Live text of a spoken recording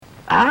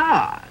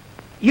Ah,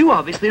 you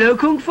obviously know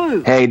Kung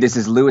Fu. Hey, this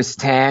is Louis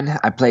Tan.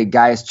 I play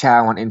Gaius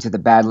Chow on Into the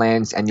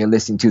Badlands, and you're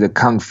listening to the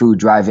Kung Fu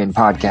Drive-In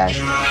Podcast.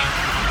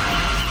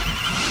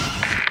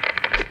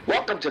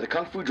 Welcome to the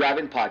Kung Fu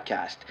Drive-In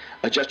Podcast.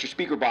 Adjust your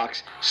speaker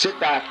box, sit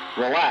back,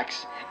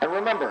 relax, and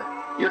remember,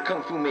 your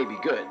Kung Fu may be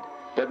good,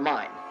 but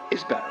mine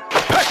is better.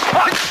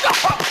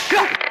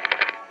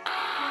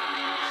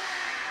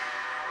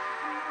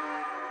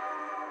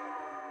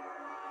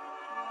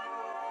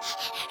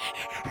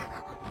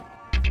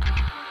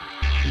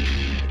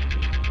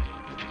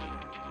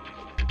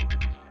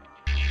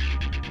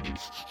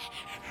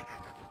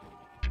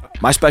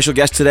 My special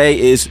guest today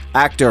is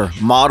actor,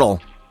 model,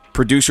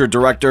 producer,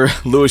 director,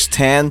 Louis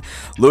Tan.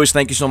 Louis,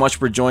 thank you so much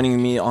for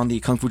joining me on the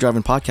Kung Fu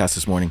Drive-In Podcast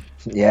this morning.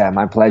 Yeah,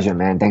 my pleasure,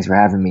 man. Thanks for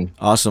having me.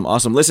 Awesome.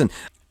 Listen,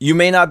 you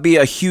may not be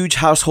a huge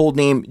household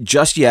name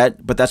just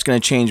yet, but that's going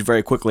to change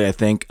very quickly, I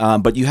think.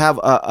 But you have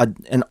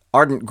an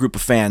ardent group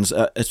of fans,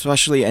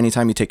 especially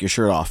anytime you take your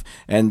shirt off.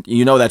 And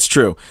you know that's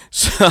true.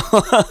 So...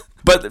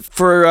 But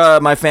for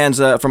my fans,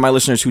 for my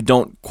listeners who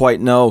don't quite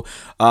know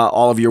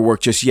all of your work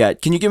just yet,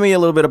 can you give me a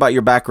little bit about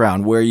your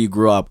background, where you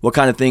grew up, what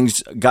kind of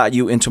things got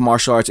you into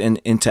martial arts and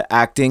into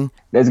acting?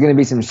 There's going to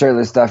be some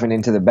shirtless stuff in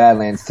Into the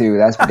Badlands, too.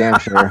 That's for damn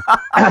sure.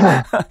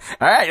 All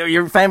right,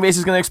 your fan base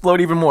is going to explode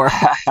even more.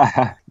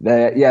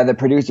 The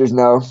producers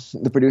know.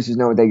 The producers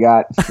know what they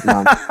got.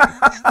 No,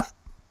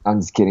 I'm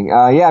just kidding.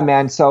 Yeah,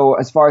 man. So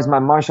as far as my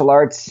martial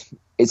arts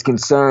is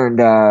concerned,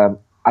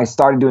 I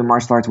started doing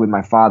martial arts with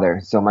my father.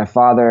 So my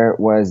father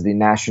was the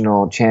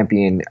national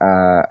champion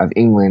of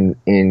England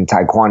in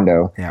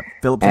Taekwondo. Yeah,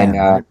 Philip Tan.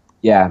 And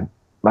yeah,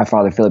 my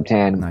father, Philip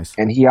Tan. Nice.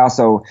 And he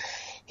also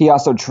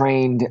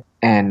trained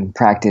and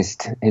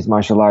practiced his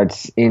martial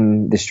arts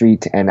in the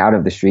street and out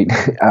of the street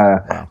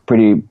Wow.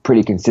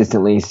 pretty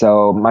consistently.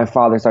 So my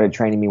father started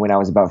training me when I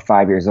was about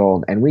 5 years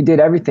old, and we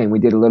did everything. We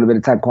did a little bit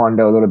of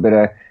Taekwondo, a little bit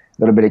of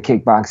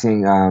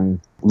kickboxing, a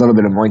little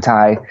bit of Muay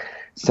Thai.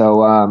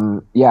 So,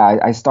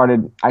 I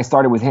started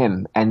with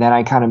him, and then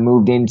I kind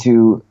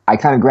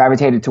of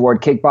gravitated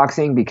toward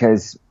kickboxing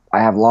because I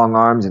have long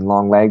arms and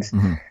long legs.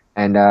 Mm-hmm.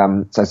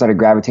 And, so I started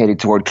gravitating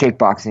toward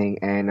kickboxing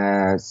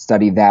and,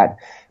 studied that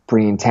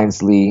pretty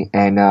intensely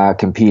and,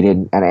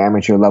 competed at an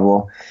amateur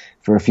level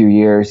for a few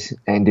years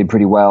and did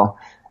pretty well.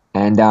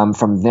 And,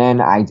 from then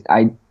I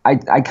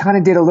kind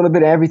of did a little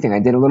bit of everything. I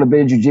did a little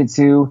bit of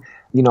jiu-jitsu.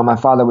 You know, my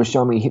father would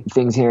show me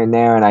things here and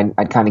there, and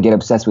I'd kind of get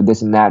obsessed with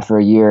this and that for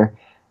a year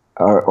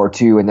or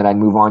two, and then I'd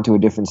move on to a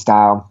different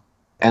style.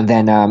 And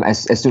then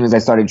as soon as I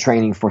started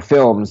training for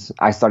films,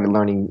 I started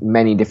learning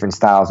many different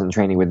styles and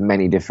training with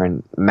many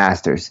different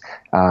masters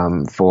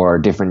for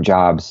different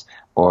jobs,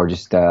 or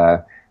just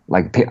I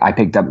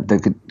picked up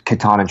the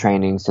katana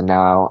training. So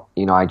now,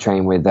 you know, I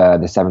train with the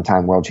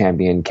 7-time world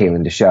champion,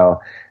 Caitlin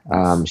Deschelle.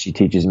 She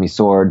teaches me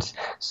swords.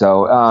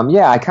 So,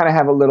 I kind of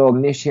have a little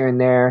niche here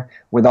and there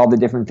with all the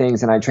different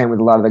things. And I train with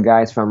a lot of the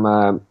guys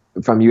from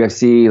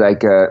UFC,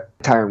 like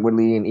Tyron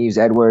Woodley and Yves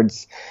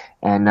Edwards,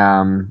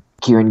 and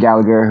Kieran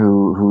Gallagher,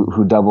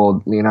 who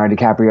doubled Leonardo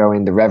DiCaprio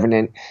in The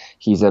Revenant.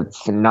 He's a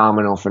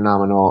phenomenal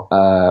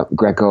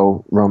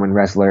Greco-Roman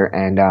wrestler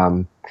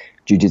and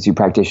jiu-jitsu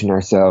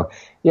practitioner. So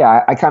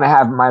yeah, I kind of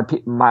have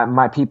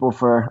my people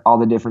for all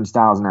the different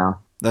styles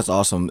now. That's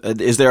awesome.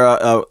 Is there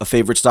a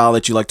favorite style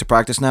that you like to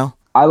practice now?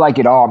 I like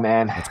it all,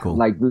 man. That's cool.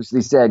 Like Bruce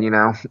Lee said, you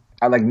know,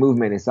 I like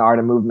movement. It's the art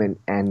of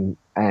movement, and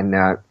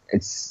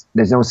there's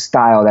no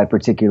style that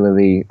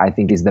particularly I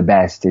think is the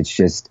best. It's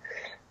just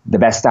the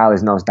best style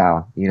is no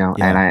style, you know.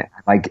 Yeah.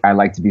 And I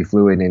like to be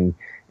fluid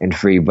and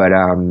free. But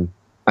I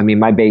mean,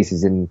 my base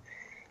is in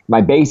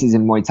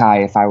Muay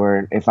Thai. If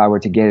I were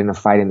to get in a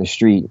fight in the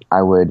street,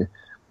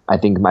 I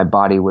think my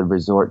body would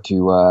resort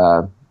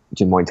to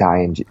Muay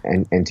Thai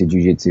and to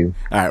Jiu-Jitsu.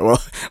 All right,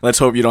 well, let's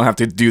hope you don't have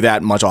to do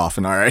that much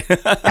often, all right?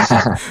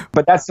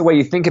 But that's the way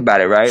you think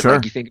about it, right? Sure.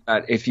 Like you think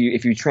about if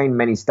you train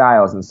many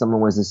styles and someone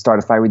was to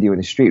start a fight with you in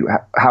the street,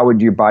 how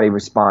would your body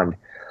respond?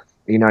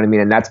 You know what I mean?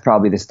 And that's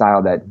probably the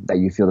style that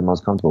you feel the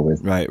most comfortable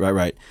with. Right.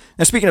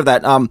 Now, speaking of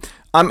that,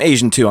 I'm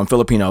Asian too. I'm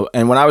Filipino.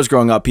 And when I was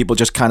growing up, people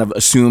just kind of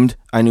assumed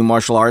I knew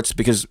martial arts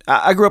because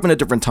I grew up in a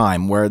different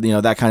time where, you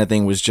know, that kind of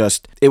thing was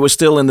just, it was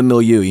still in the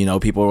milieu. You know,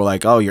 people were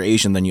like, oh, you're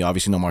Asian, then you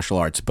obviously know martial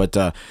arts. But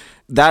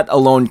that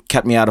alone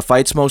kept me out of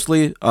fights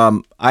mostly.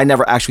 I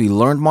never actually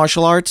learned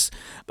martial arts,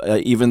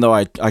 even though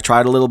I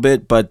tried a little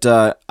bit. But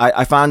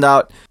I found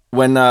out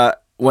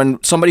when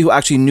somebody who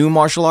actually knew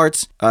martial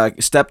arts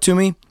stepped to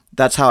me,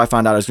 that's how I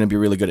found out I was going to be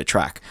really good at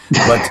track.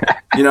 But,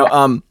 you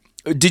know,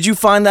 did you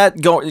find that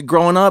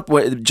growing up,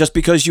 just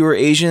because you were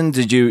Asian,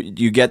 did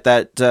you get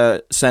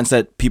that sense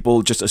that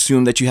people just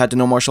assumed that you had to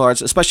know martial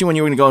arts, especially when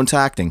you were going to go into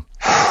acting?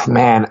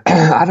 Man,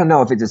 I don't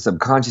know if it's a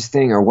subconscious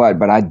thing or what,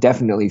 but I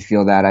definitely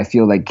feel that. I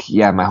feel like,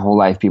 my whole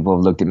life people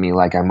have looked at me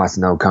like I must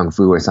know Kung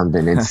Fu or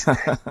something. It's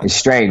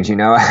strange, you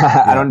know?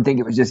 I don't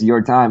think it was just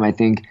your time. I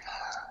think,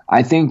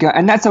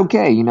 and that's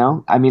okay, you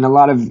know. I mean,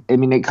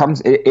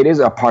 it is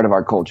a part of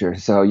our culture,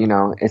 so you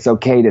know, it's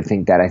okay to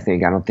think that. I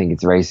don't think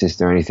it's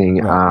racist or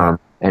anything. Right.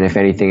 And if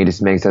anything, it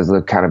just makes us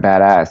look kind of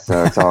badass.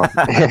 So it's all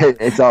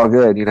it's all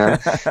good, you know.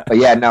 But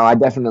yeah, no, I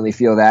definitely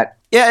feel that.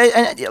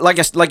 Yeah, and like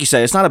you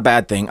said, it's not a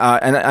bad thing.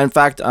 And in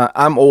fact,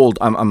 I'm old.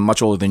 I'm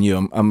much older than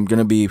you. I'm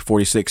gonna be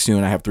 46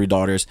 soon. I have 3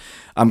 daughters.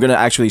 I'm gonna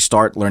actually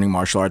start learning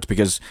martial arts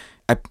because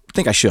I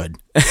think I should.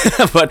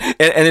 But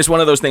and it's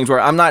one of those things where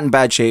I'm not in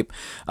bad shape,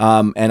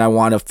 and I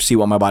want to see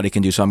what my body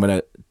can do. So I'm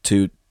gonna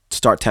to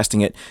start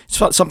testing it.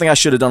 It's something I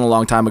should have done a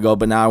long time ago,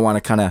 but now I want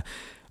to kind of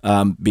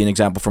be an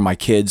example for my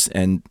kids,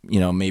 and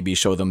maybe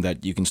show them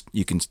that you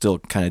can still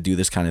kind of do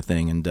this kind of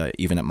thing, and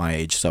even at my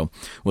age. So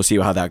we'll see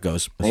how that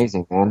goes.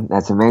 Amazing, man.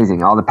 That's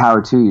amazing. All the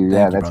power to you.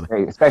 Yeah, that's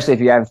great. Especially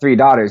if you have 3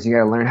 daughters, you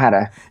got to learn how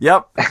to.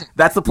 Yep,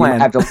 that's the plan.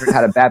 You have to learn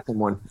how to baptize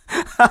one.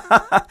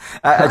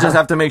 I just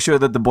have to make sure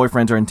that the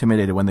boyfriends are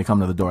intimidated when they come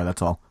to the door.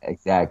 That's all.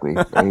 Exactly.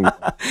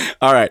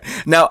 All right.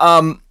 Now,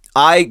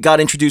 I got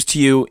introduced to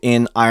you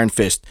in Iron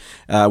Fist,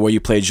 where you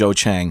played Zhou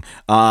Chang,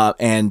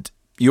 and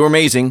you're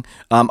amazing.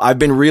 I've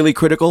been really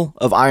critical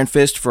of Iron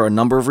Fist for a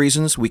number of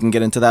reasons. We can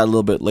get into that a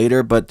little bit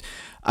later, but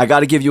I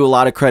got to give you a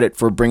lot of credit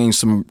for bringing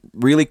some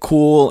really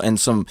cool and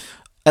some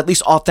at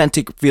least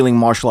authentic feeling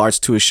martial arts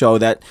to a show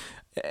that,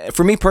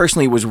 for me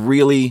personally, was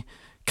really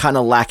kind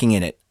of lacking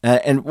in it.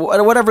 And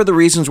whatever the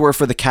reasons were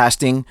for the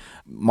casting,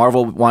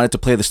 Marvel wanted to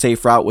play the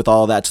safe route with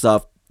all that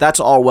stuff. That's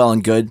all well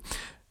and good.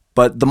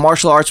 But the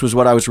martial arts was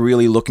what I was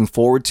really looking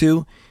forward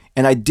to,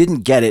 and I didn't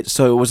get it,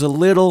 so it was a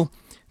little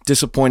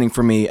disappointing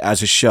for me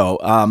as a show.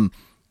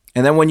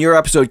 And then when your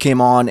episode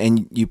came on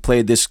and you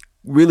played this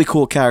really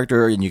cool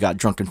character and you got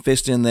Drunken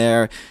Fist in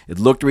there, it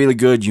looked really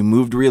good, you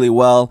moved really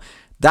well.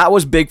 That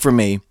was big for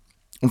me.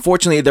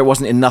 Unfortunately, there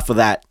wasn't enough of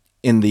that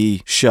in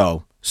the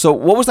show. So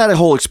what was that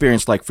whole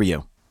experience like for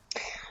you?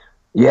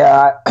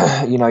 Yeah,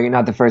 you're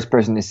not the first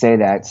person to say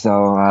that.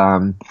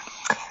 So,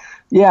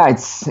 yeah,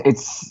 it's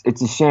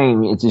a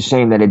shame. It's a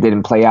shame that it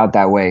didn't play out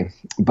that way.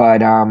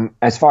 But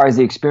as far as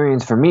the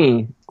experience for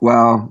me,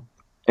 well,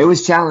 it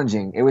was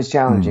challenging. I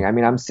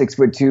mean, I'm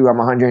 6'2", I'm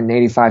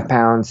 185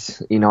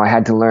 pounds. I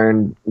had to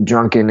learn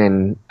Drunken,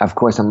 and of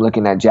course, I'm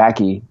looking at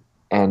Jackie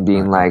and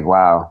being like,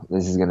 "Wow,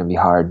 this is gonna be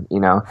hard."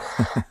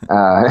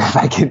 If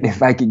I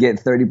could get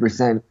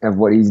 30% of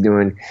what he's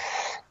doing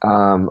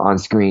on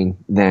screen,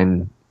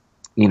 then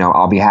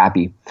I'll be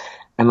happy.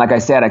 And like I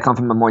said, I come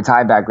from a Muay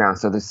Thai background,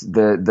 so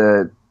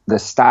the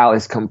style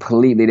is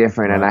completely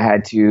different, and I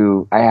had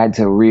to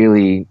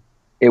really.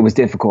 It was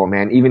difficult,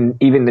 man.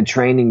 Even the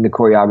training, the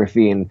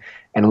choreography,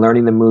 and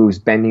learning the moves,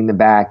 bending the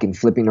back and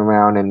flipping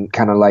around and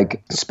kind of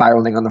like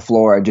spiraling on the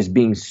floor, just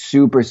being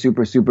super,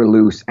 super, super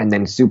loose and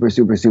then super,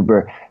 super,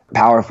 super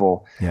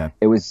powerful. Yeah.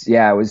 It was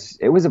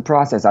a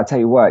process. I'll tell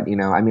you what,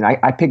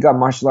 I pick up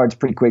martial arts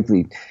pretty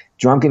quickly.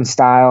 Drunken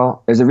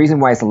style, there's a reason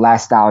why it's the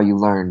last style you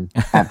learn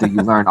after you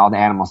learn all the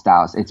animal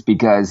styles. It's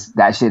because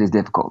that shit is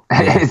difficult.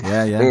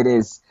 Yeah. It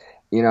is,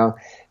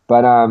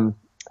 but,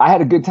 I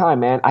had a good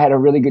time, man. I had a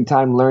really good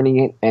time learning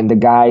it, and the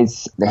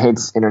guys, the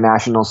HITS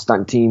International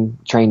stunt team,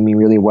 trained me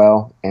really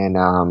well. And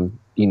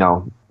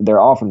they're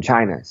all from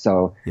China,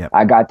 so yep.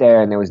 I got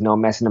there and there was no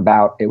messing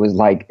about. It was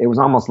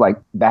almost like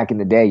back in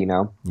the day,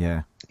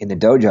 Yeah. in the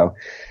dojo.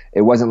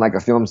 It wasn't like a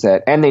film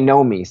set, and they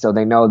know me, so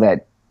they know I'm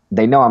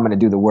going to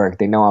do the work.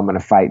 They know I'm going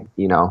to fight.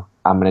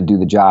 I'm going to do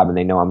the job, and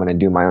they know I'm going to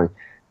do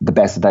the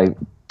best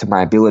to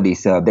my ability.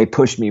 So they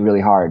pushed me really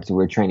hard. So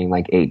we're training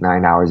like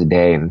 8-9 hours a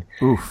day, and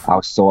Oof. I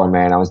was sore,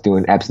 man. I was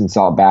doing Epsom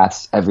salt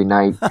baths every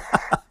night.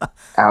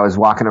 I was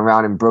walking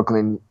around in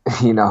Brooklyn,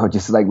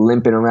 just like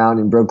limping around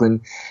in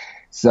Brooklyn.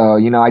 So,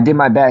 I did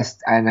my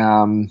best, and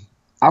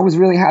I was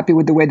really happy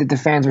with the way that the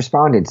fans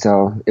responded.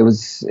 So it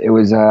was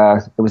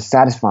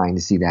satisfying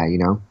to see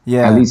that,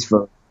 Yeah. At least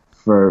for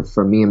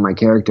me and my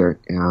character,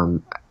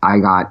 I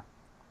got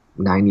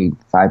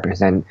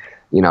 95%,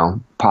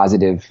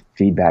 positive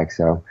feedback.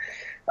 So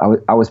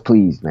I was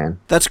pleased, man.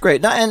 That's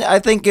great. And I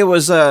think it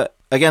was,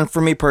 again, for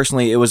me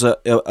personally, it was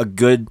a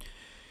good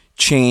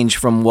change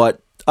from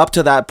what up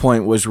to that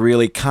point was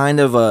really kind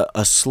of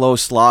a slow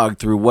slog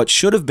through what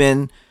should have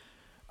been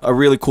a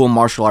really cool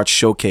martial arts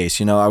showcase.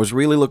 I was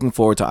really looking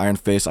forward to Iron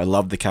Fist. I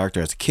loved the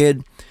character as a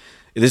kid.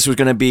 This was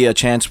going to be a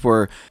chance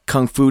for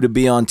Kung Fu to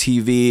be on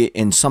TV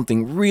in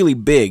something really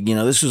big.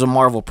 This was a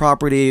Marvel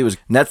property.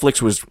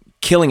 Netflix was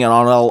killing it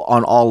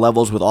on all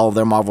levels with all of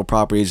their Marvel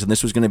properties, and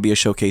this was going to be a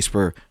showcase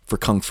for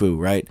Kung Fu,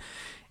 right?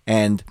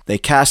 And they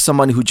cast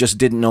someone who just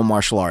didn't know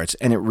martial arts,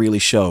 and it really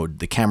showed.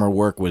 The camera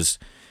work was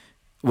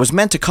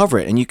meant to cover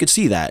it, and you could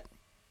see that.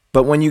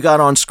 But when you got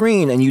on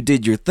screen and you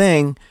did your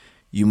thing,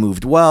 you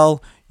moved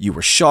well, you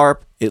were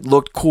sharp, it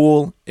looked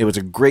cool, it was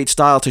a great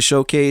style to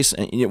showcase,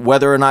 and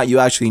whether or not you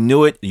actually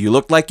knew it, you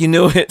looked like you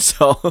knew it.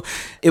 So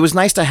it was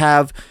nice to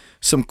have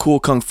some cool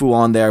Kung Fu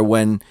on there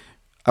when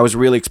I was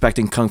really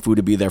expecting Kung Fu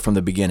to be there from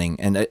the beginning.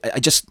 And I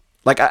just,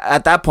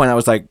 at that point, I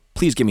was like,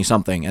 please give me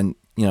something. And,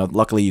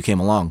 luckily you came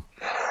along.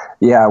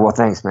 Yeah, well,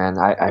 thanks, man.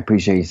 I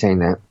appreciate you saying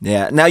that.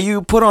 Yeah. Now,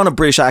 you put on a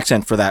British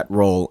accent for that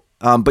role,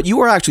 but you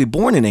were actually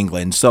born in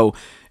England. So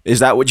Is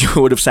that what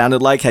you would have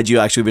sounded like had you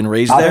actually been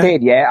raised I there?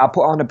 did, yeah. I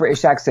put on a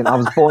British accent. I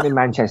was born in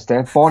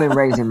Manchester, born and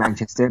raised in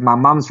Manchester. My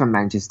mum's from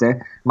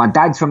Manchester. My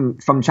dad's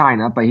from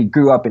China, but he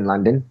grew up in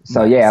London.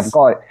 So Nice. yeah,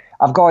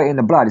 I've got it in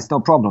the blood. It's no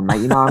problem,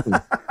 mate. You know what I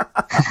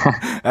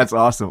mean? That's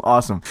awesome.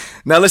 Awesome.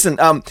 Now listen,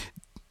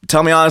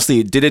 tell me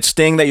honestly, did it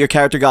sting that your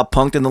character got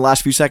punked in the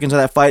last few seconds of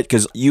that fight?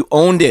 Because you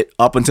owned it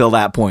up until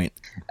that point.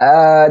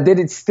 Did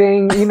it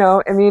sting? You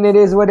know, I mean, it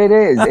is what it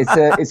is.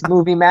 It's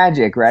movie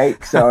magic,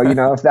 right? So, you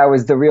know, if that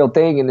was the real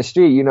thing in the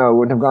street, you know, it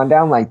wouldn't have gone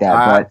down like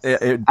that. But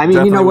it I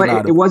mean, you know definitely what? would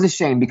not It was a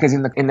shame because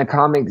in the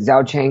comic,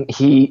 Zhao Cheng,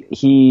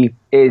 he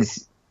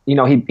is, you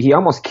know, he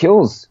almost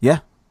kills Yeah.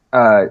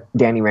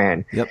 Danny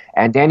Rand. Yep.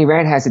 And Danny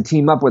Rand has to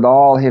team up with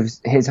all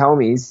his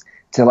homies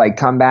to like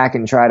come back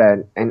and try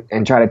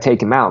to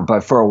take him out.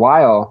 But for a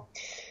while,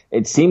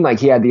 it seemed like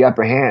he had the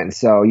upper hand.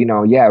 So, you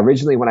know, yeah,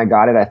 originally when I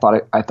got it, I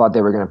thought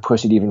they were going to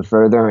push it even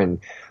further and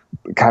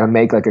kind of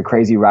make like a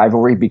crazy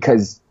rivalry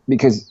because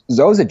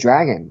Zou's a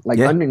dragon. Like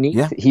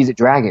underneath, he's a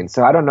dragon.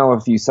 So I don't know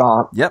if you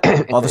saw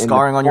Yep. All the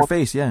scarring on your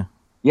face. Yeah.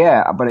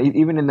 Yeah, but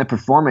even in the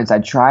performance, I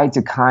tried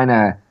to kind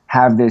of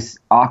have this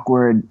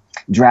awkward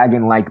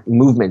dragon-like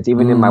movement,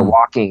 even in my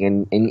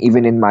walking and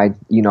even in my,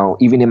 you know,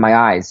 even in my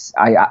eyes.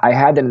 I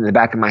had that in the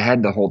back of my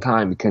head the whole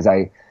time because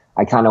I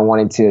kind of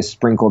wanted to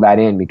sprinkle that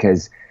in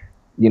because,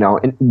 you know,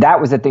 and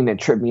that was the thing that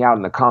tripped me out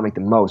in the comic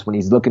the most when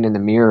he's looking in the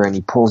mirror and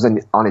he pulls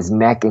on his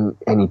neck and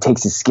he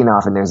takes his skin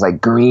off and there's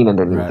like green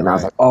underneath. Right, and I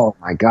was like, oh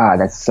my God,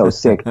 that's so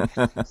sick.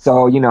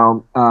 So, you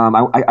know,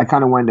 I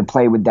kind of wanted to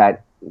play with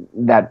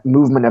that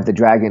movement of the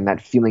dragon,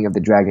 that feeling of the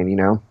dragon, you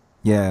know?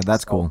 Yeah,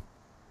 that's cool.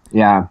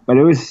 Yeah, but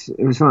it was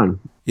fun.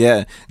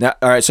 Yeah. Now,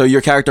 all right. So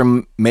your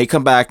character may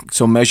come back.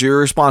 So measure your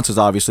responses.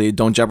 Obviously,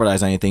 don't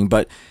jeopardize anything.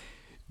 But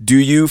do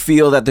you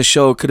feel that the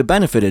show could have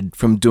benefited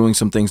from doing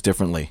some things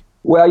differently?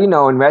 Well, you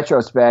know, in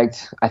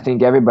retrospect, I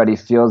think everybody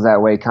feels that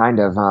way. Kind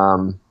of.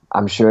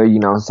 I'm sure you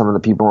know some of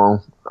the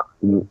people,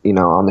 you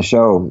know, on the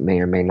show may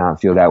or may not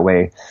feel that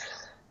way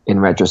in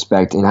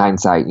retrospect, in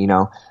hindsight, you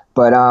know.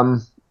 But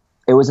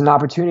it was an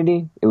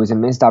opportunity. It was a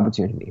missed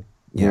opportunity.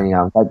 Yeah. You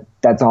know,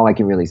 that's all I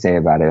can really say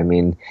about it. I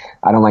mean,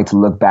 I don't like to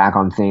look back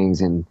on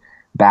things and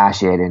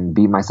bash it and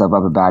beat myself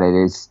up about it.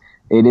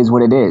 It is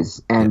what it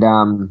is. And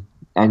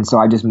so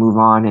I just move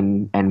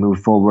on and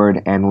move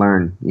forward and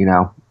learn, you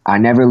know. I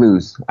never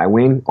lose. I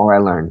win or I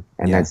learn,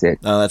 and that's it.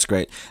 Oh, that's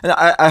great. And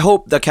I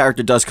hope the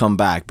character does come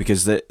back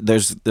because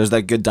there's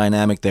that good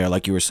dynamic there,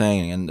 like you were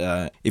saying.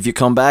 And if you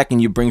come back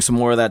and you bring some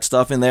more of that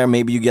stuff in there,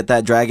 maybe you get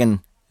that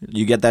dragon.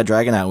 You get that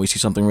dragon out and we see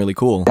something really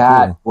cool.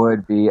 That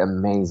would be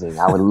amazing.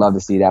 I would love to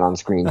see that on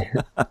screen.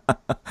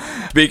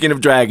 Speaking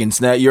of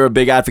dragons, now you're a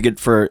big advocate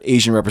for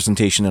Asian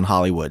representation in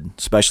Hollywood,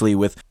 especially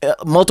with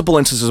multiple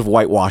instances of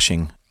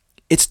whitewashing.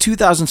 It's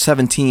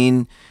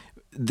 2017.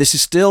 This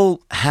is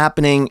still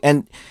happening.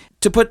 And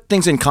to put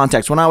things in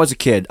context, when I was a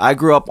kid, I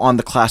grew up on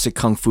the classic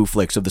kung fu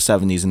flicks of the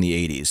 70s and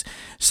the 80s.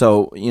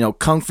 So, you know,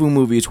 kung fu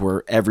movies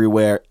were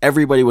everywhere.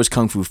 Everybody was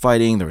kung fu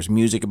fighting. There was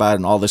music about it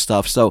and all this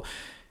stuff. So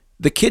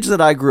the kids that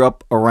I grew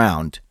up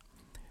around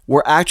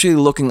were actually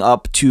looking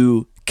up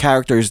to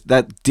characters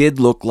that did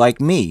look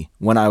like me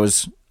when I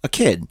was a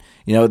kid.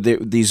 You know,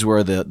 these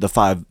were the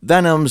 5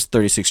 Venoms,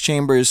 36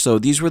 Chambers. So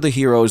these were the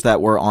heroes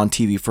that were on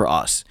TV for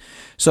us.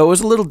 So it was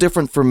a little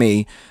different for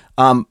me.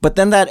 But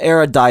then that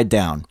era died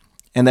down.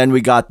 And then we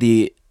got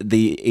the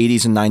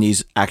 80s and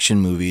 90s action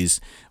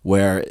movies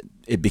where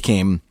it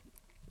became,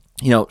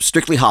 you know,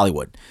 strictly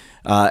Hollywood.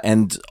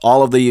 And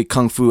all of the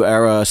Kung Fu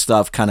era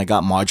stuff kind of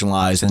got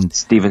marginalized. And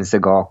Steven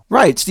Seagal.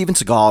 Right, Steven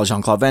Seagal,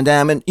 Jean-Claude Van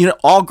Damme, and, you know,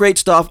 all great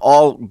stuff,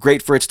 all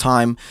great for its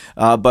time.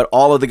 But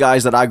all of the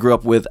guys that I grew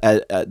up with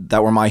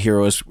that were my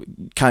heroes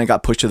kind of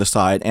got pushed to the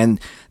side. And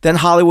then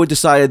Hollywood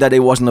decided that it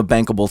wasn't a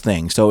bankable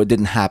thing, so it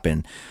didn't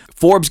happen.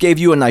 Forbes gave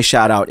you a nice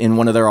shout out in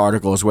one of their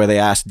articles where they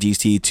asked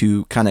DC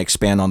to kind of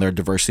expand on their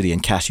diversity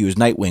and cast you as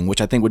Nightwing,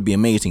 which I think would be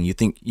amazing. You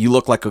think you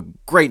look like a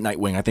great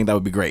Nightwing. I think that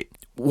would be great.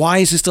 Why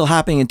is this still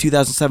happening in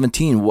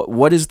 2017?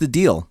 What is the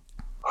deal?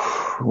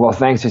 Well,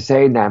 thanks for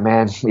saying that,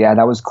 man. Yeah,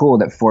 that was cool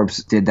that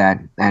Forbes did that.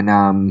 And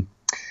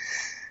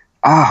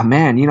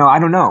man, you know, I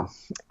don't know.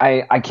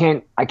 I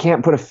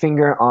can't put a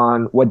finger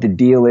on what the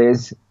deal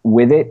is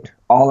with it.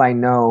 All I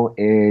know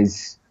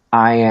is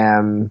I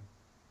am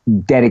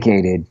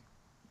dedicated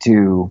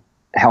to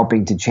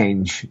helping to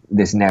change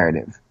this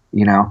narrative,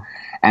 you know?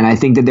 And I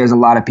think that there's a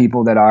lot of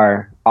people that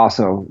are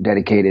also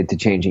dedicated to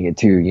changing it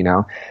too, you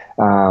know?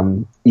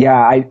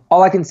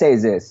 All I can say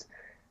is this.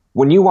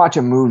 When you watch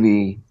a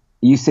movie,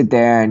 you sit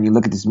there and you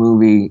look at this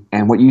movie,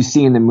 and what you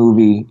see in the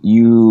movie,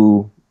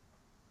 you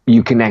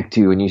connect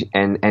to,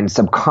 and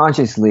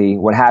subconsciously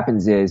what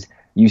happens is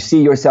you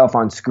see yourself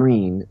on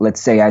screen,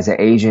 let's say as the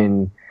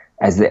Asian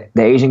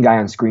guy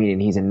on screen,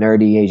 and he's a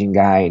nerdy Asian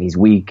guy, and he's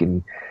weak,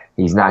 and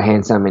he's not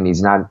handsome, and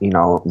he's not, you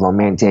know,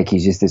 romantic.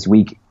 He's just this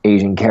weak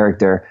Asian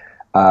character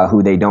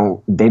who they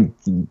don't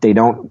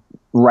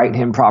write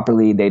him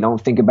properly. They don't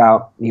think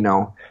about, you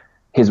know,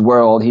 his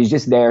world. He's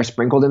just there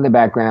sprinkled in the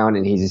background,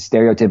 and he's a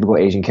stereotypical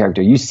Asian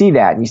character. You see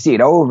that, and you see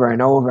it over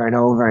and over and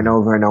over and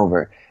over and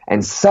over.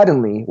 And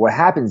suddenly what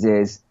happens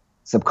is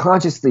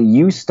subconsciously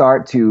you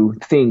start to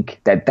think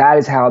that that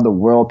is how the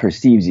world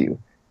perceives you.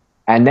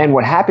 And then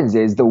what happens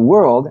is the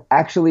world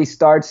actually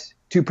starts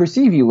to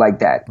perceive you like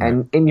that.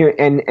 Right.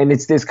 And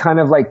it's this kind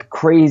of like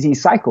crazy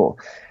cycle.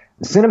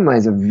 Cinema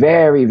is a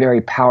very,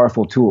 very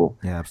powerful tool.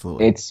 Yeah,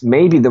 absolutely. It's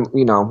maybe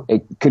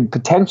it could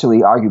potentially,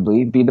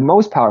 arguably, be the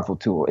most powerful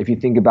tool if you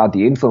think about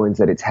the influence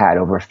that it's had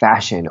over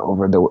fashion,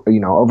 over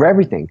over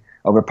everything,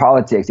 over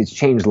politics. It's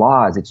changed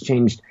laws. It's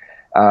changed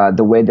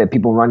the way that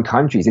people run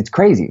countries. It's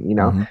crazy,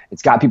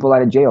 It's got people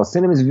out of jail.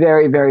 Cinema is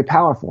very, very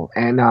powerful.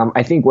 And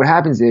I think what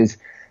happens is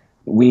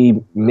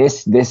we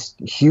miss this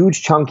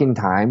huge chunk in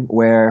time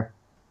where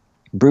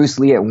Bruce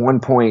Lee at one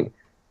point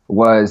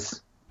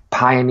was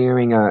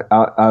pioneering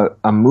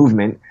a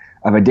movement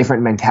of a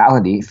different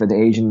mentality for the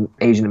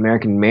Asian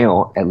American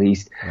male, at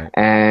least. Right.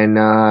 And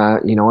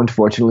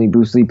unfortunately,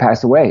 Bruce Lee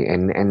passed away,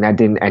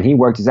 and he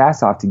worked his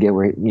ass off to get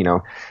where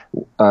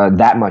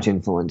that much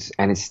influence,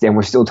 and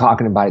we're still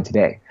talking about it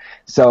today.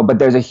 So, but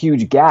there's a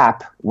huge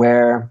gap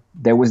where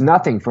there was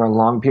nothing for a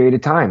long period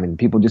of time, and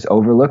people just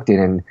overlooked it,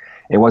 and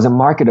it wasn't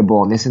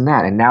marketable, and this and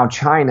that. And now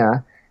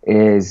China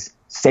is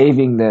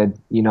saving the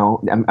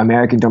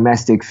American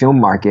domestic film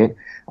market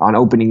on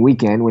opening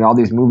weekend with all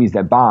these movies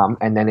that bomb,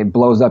 and then it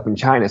blows up in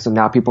China. So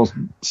now people's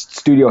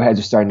studio heads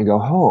are starting to go,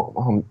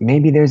 oh,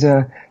 maybe there's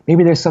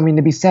something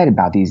to be said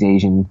about these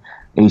Asian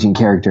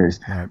characters.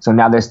 Right. So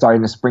now they're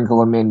starting to sprinkle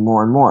them in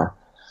more and more.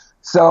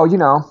 So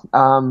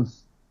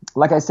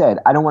like I said,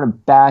 I don't want to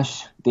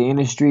bash the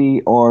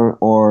industry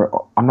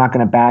or I'm not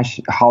going to bash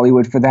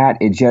Hollywood for that.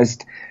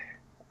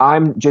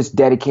 I'm just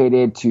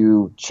dedicated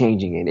to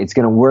changing it. It's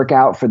going to work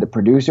out for the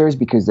producers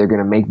because they're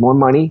going to make more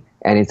money,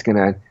 and it's going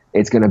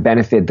to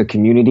benefit the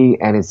community,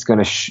 and it's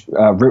going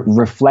to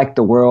reflect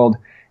the world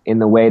in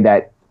the way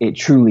that it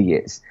truly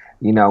is.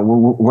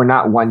 We're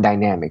not one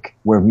dynamic.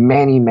 We're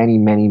many, many,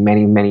 many,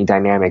 many, many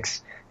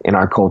dynamics in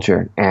our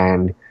culture,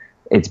 and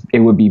it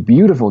would be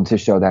beautiful to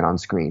show that on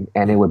screen,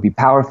 and it would be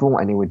powerful,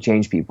 and it would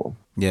change people.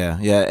 Yeah,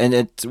 and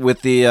it's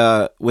with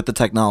the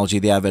technology,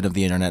 the advent of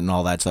the internet, and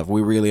all that stuff,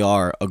 we really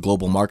are a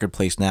global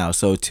marketplace now.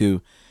 So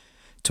to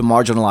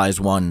marginalize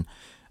one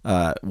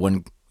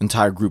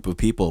entire group of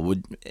people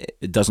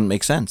it doesn't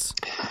make sense.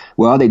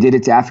 Well, they did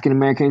it to African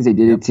Americans. They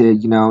did it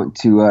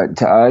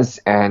to us.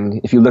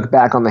 And if you look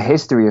back on the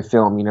history of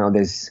film,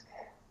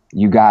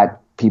 you got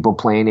people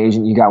playing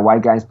Asian, you got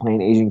white guys playing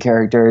Asian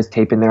characters,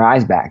 taping their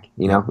eyes back.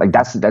 Like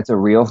that's a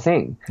real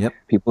thing. Yep.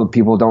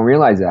 People don't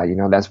realize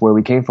that. That's where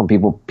we came from.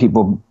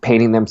 People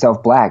painting themselves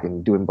black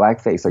and doing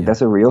blackface. Like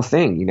that's a real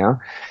thing.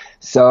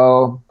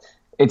 So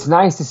it's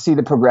nice to see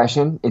the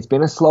progression. It's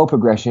been a slow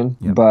progression,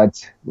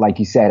 but like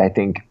you said, I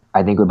think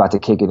we're about to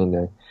kick it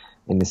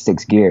in the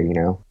sixth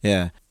gear.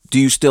 Yeah. Do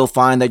you still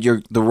find that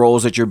the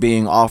roles that you're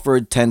being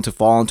offered tend to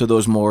fall into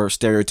those more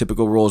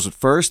stereotypical roles at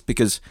first?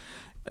 Because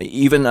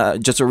even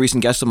just a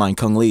recent guest of mine,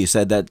 Kung Lee,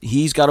 said that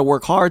he's got to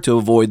work hard to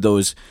avoid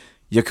those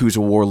Yakuza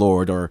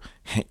warlord or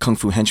kung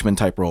fu henchman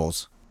type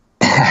roles.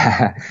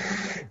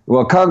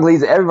 Well,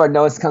 everyone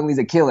knows Kung Lee's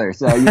a killer,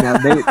 so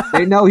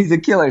they know he's a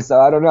killer. So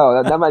I don't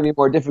know, that might be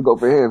more difficult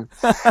for him.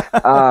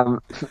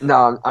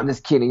 No, I'm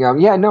just kidding.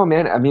 Yeah, no,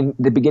 man. I mean,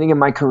 the beginning of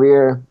my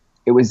career,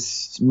 it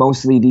was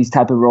mostly these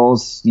type of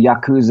roles,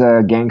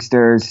 Yakuza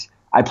gangsters.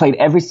 I played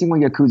every single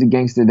Yakuza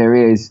gangster there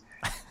is.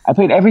 I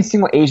played every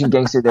single Asian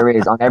gangster there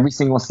is on every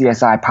single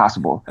CSI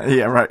possible.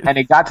 Yeah, right. And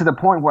it got to the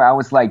point where I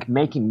was like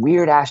making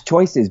weird ass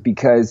choices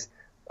because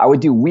I would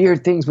do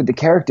weird things with the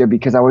character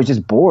because I was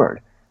just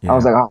bored. Yeah. I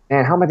was like, oh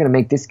man, how am I going to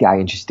make this guy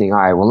interesting? All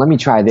right, well, let me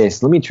try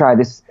this. Let me try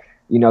this,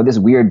 this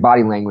weird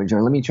body language,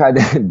 or let me try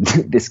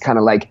this kind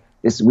of like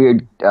this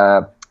weird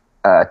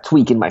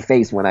tweak in my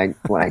face when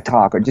I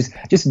talk, or just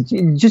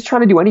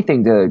trying to do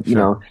anything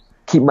to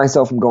keep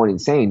myself from going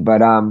insane.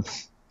 But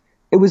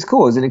it was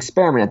cool. It was an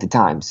experiment at the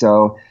time,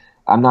 so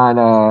I'm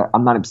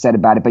not upset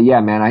about it. But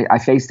yeah, man, I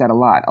faced that a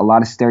lot. A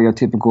lot of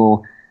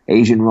stereotypical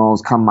Asian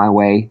roles come my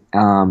way,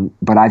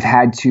 but I've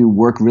had to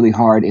work really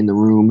hard in the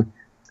room,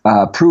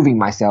 proving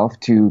myself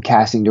to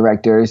casting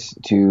directors,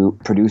 to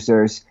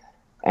producers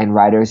and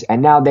writers,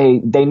 and now they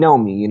know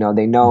me.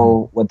 They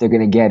know what they're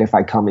gonna get if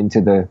I come into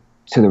the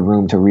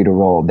room to read a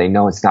role. They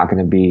know it's not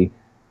gonna be,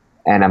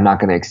 and I'm not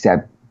gonna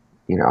accept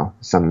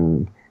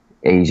some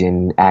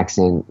Asian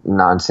accent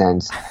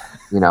nonsense.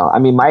 I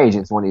mean, my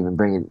agents won't even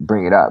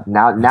bring it up.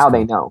 Now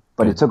they know,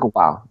 but it took a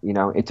while.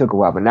 It took a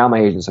while, but now my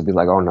agents will be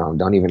like, "Oh no,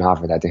 don't even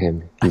offer that to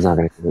him. He's not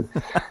going to do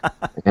it."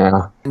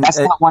 That's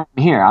not why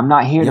I'm here. I'm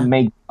not here to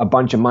make a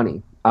bunch of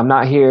money. I'm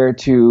not here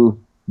to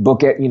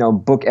book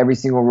every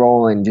single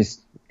role and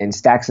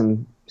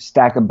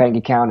stack a bank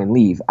account and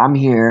leave. I'm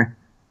here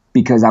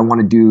because I want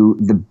to do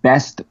the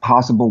best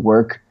possible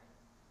work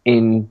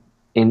in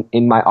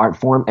my art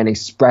form and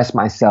express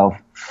myself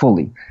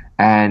fully.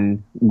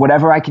 And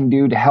whatever I can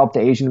do to help the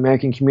Asian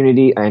American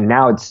community, and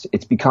now it's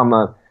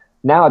become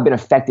now I've been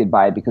affected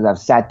by it because I've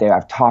sat there,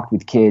 I've talked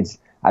with kids,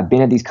 I've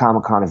been at these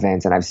Comic-Con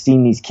events, and I've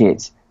seen these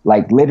kids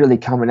like literally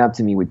coming up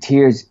to me with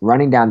tears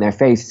running down their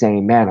face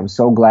saying, man, I'm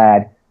so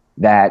glad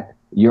that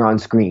you're on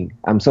screen.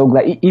 I'm so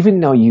glad, even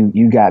though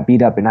you got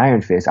beat up in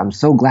Iron Fist, I'm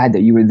so glad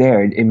that you were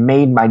there. It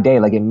made my day.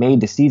 Like, it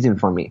made the season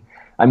for me.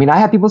 I mean, I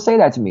had people say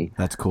that to me.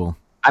 That's cool.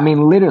 I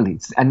mean, literally.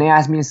 And they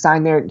asked me to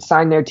sign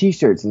their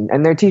T-shirts.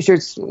 And their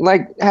T-shirts,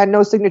 like, had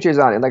no signatures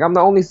on it. Like, I'm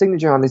the only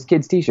signature on this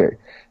kid's T-shirt.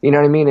 You know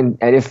what I mean? And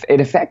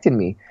it affected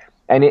me.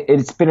 And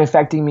it's been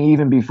affecting me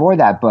even before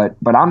that. But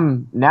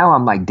I'm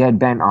like dead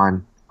bent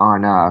on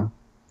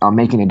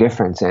making a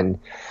difference and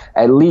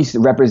at least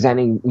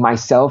representing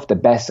myself the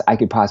best I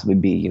could possibly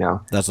be, you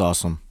know? That's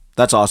awesome.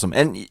 That's awesome.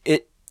 And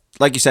it,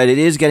 like you said, it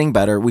is getting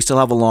better. We still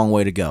have a long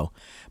way to go.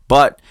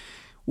 But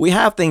we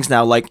have things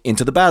now like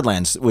Into the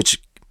Badlands,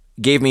 which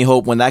gave me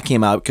hope when that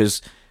came out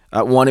because,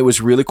 one, it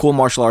was really cool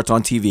martial arts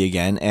on TV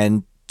again,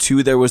 and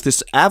two, there was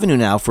this avenue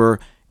now for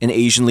an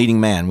Asian leading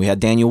man. We had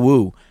Daniel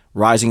Wu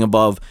rising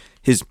above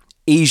his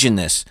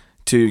Asianness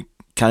to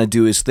kind of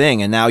do his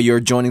thing, and now you're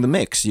joining the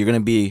mix. You're going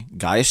to be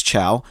Gaius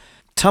Chow.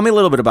 Tell me a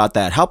little bit about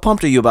that. How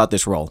pumped are you about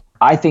this role?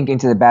 I think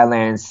Into the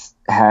Badlands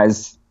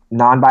has,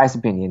 non-biased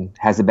opinion,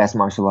 has the best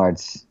martial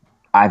arts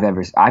I've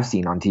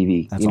seen on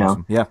TV. That's you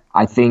awesome. know? Yeah.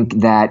 I think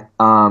that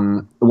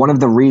one of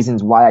the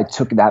reasons why I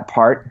took that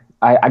part,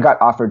 I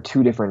got offered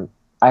two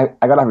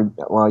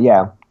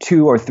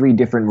or three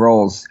different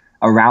roles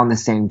around the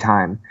same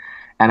time,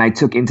 and I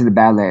took Into the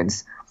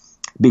Badlands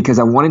because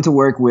I wanted to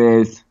work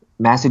with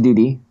Master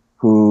Didi,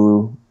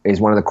 who is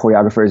one of the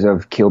choreographers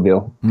of Kill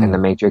Bill and The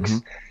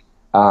Matrix.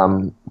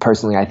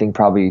 Personally, I think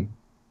probably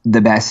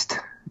the best,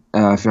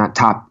 if not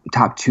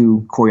top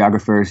two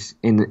choreographers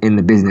in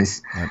the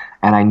business. Yep.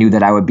 And I knew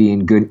that I would be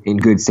in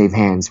good safe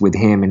hands with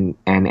him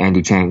and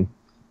Andy Chang.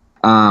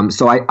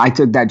 So I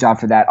took that job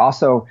for that.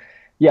 Also,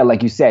 yeah,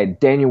 like you said,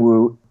 Daniel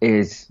Wu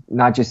is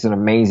not just an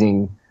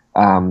amazing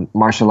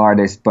martial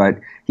artist, but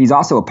he's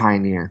also a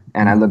pioneer,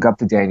 and I look up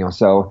to Daniel.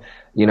 So,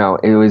 you know,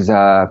 it was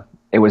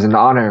an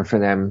honor for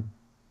them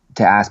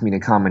to ask me to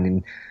come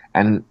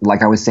and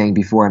like I was saying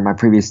before in my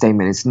previous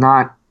statement, it's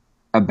not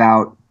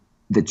about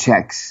the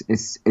checks.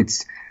 It's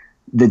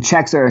the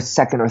checks are a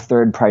second or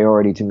third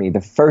priority to me. The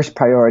first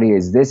priority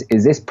is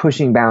this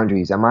pushing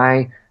boundaries? Am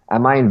I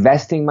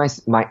investing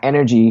my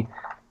energy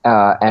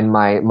and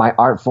my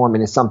art form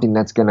into something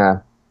that's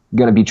gonna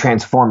be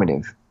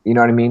transformative? You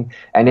know what I mean?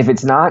 And if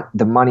it's not,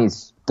 the money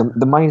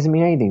doesn't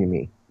mean anything to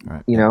me.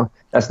 Right. You know,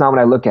 that's not what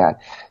I look at.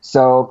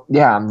 So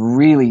yeah, I'm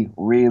really,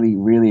 really,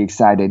 really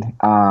excited.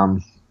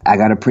 I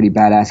got a pretty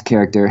badass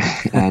character,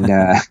 and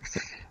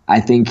I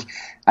think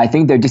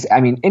they're just.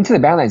 I mean, Into the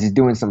Badlands is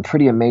doing some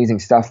pretty amazing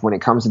stuff when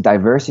it comes to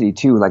diversity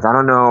too. Like, I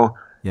don't know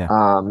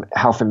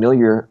how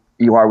familiar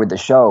you are with the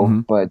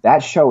show, but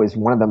that show is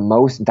one of the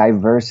most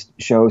diverse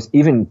shows,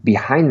 even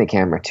behind the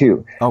camera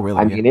too. Oh, really?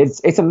 I mean,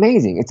 it's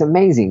amazing. It's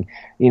amazing.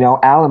 You know,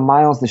 Alan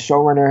Miles, the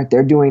showrunner,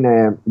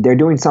 they're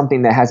doing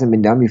something that hasn't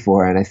been done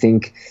before, and I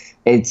think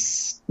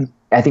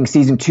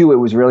season 2 it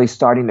was really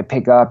starting to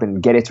pick up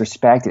and get its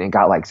respect, and it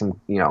got like some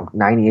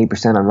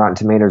 98% on Rotten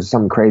Tomatoes or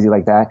something crazy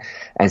like that.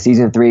 And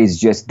season 3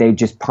 is they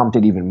just pumped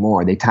it even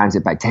more. They times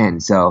it by 10.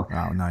 So,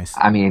 wow, nice.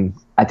 I mean,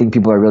 I think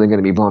people are really going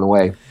to be blown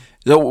away.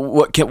 So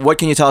what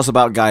can you tell us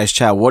about Gaius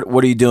Chow?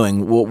 What are you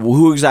doing?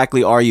 Who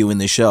exactly are you in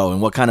the show, and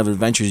what kind of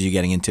adventures are you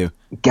getting into?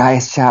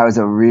 Gaius Chow is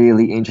a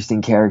really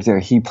interesting character.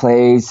 He's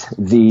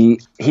the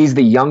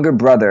younger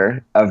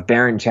brother of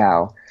Baron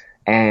Chow,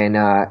 and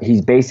he's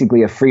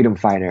basically a freedom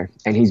fighter,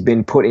 and he's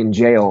been put in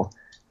jail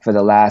for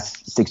the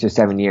last 6 or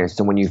 7 years.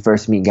 So when you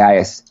first meet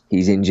Gaius,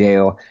 he's in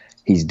jail.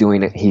 He's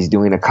doing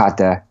a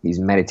kata. He's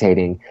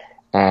meditating,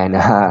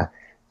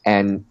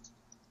 and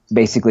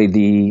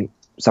basically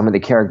some of the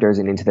characters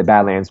in Into the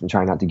Badlands, I'm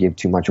trying not to give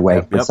too much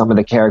away, but some of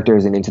the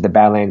characters in Into the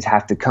Badlands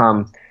have to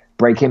come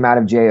break him out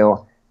of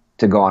jail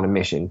to go on a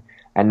mission.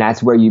 And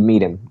that's where you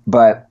meet him.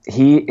 But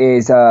he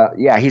is,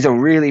 he's a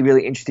really,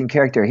 really interesting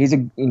character.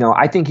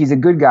 I think he's a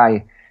good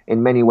guy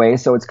in many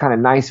ways. So it's kind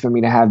of nice for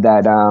me to have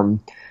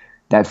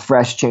that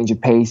fresh change of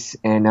pace.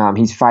 And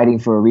he's fighting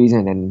for a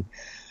reason.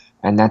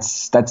 And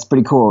that's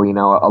pretty cool. You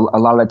know, a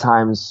lot of the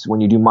times when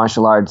you do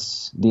martial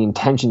arts, the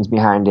intentions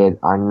behind it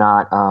are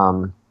not,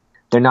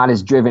 they're not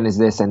as driven as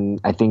this, and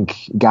I think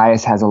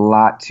Gaius has a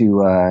lot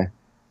to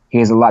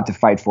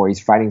fight for. He's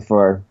fighting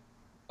for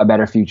a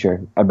better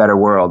future, a better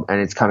world,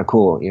 and it's kind of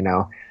cool, you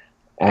know.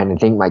 And I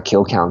think my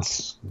kill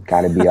count's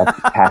got to be up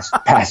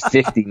past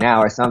 50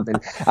 now or something.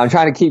 I'm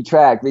trying to keep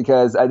track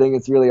because I think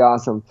it's really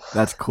awesome.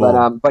 That's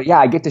cool. But yeah,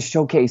 I get to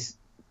showcase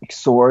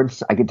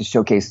swords. I get to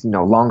showcase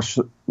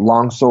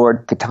long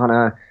sword,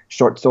 katana,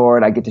 short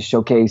sword. I get to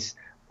showcase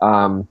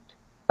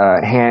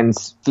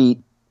hands, feet,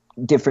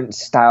 different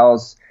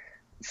styles.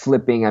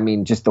 Flipping, I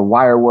mean, just the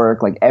wire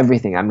work, like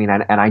everything. I mean,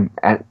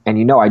 and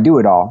you know, I do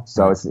it all.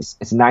 So it's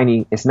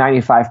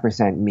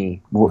 95%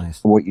 me,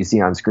 what you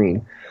see on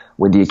screen,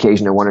 with the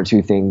occasional one or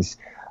two things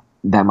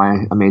that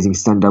my amazing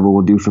stunt double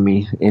will do for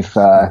me if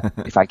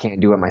I can't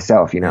do it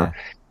myself. You know,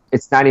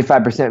 It's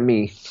 95%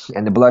 me,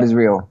 and the blood is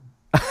real.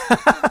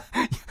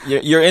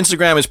 Your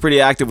Instagram is pretty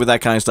active with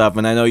that kind of stuff,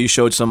 and I know you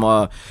showed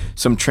some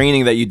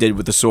training that you did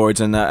with the swords,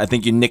 and I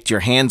think you nicked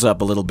your hands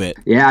up a little bit.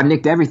 Yeah, I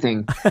nicked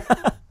everything.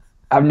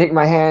 I've nicked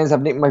my hands,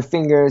 I've nicked my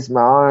fingers,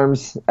 my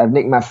arms, I've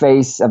nicked my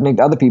face, I've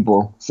nicked other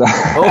people. So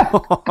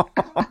Oh,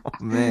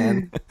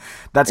 man,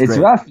 that's it's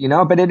great. rough,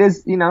 but it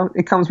is,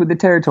 it comes with the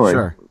territory.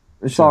 Sure.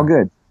 It's all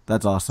good.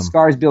 That's awesome.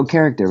 Scars build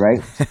character,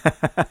 right?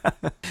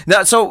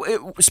 Now,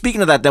 so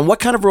speaking of that, then what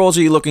kind of roles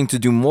are you looking to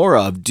do more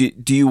of? Do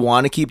you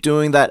want to keep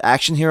doing that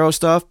action hero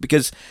stuff?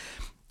 Because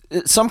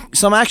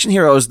some action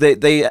heroes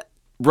they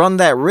run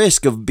that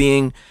risk of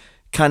being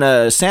kind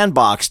of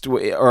sandboxed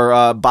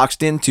or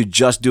boxed into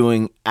just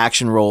doing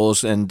action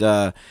roles, and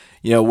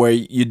where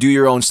you do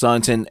your own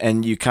stunts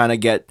and you kind of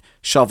get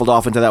shuffled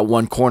off into that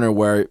one corner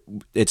where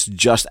it's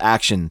just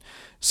action.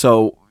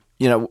 So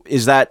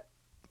is that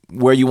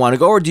where you want to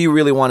go, or do you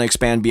really want to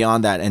expand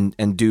beyond that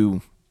and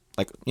do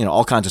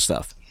all kinds of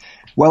stuff?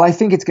 Well, I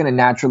think it's going to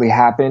naturally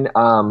happen.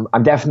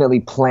 I'm definitely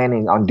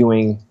planning on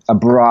doing a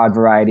broad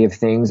variety of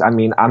things. I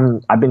mean,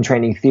 I've been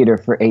training theater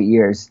for 8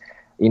 years.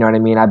 You know what I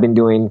mean? I've been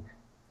doing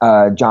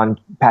John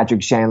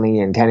Patrick Shanley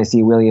and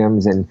Tennessee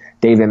Williams and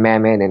David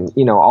Mamet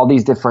and all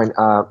these different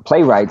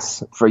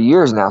playwrights for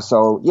years now.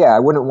 So yeah, I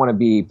wouldn't want to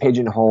be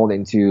pigeonholed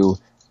into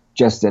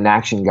just an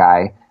action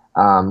guy,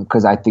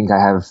 because I think I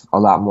have a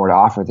lot more to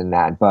offer than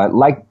that. But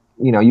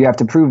you have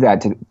to prove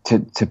that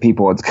to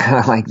people. It's kind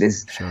of like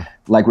this, Sure.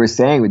 Like we're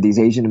saying with these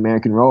Asian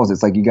American roles,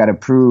 it's like you got to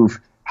prove,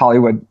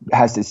 Hollywood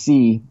has to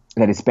see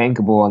that it's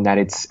bankable and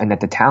that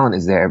the talent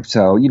is there.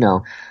 So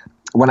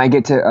when I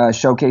get to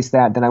showcase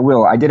that, then I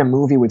will. I did a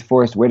movie with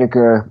Forrest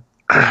Whitaker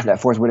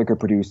that Forrest Whitaker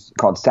produced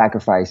called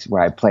Sacrifice,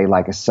 where I play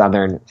like a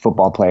Southern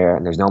football player,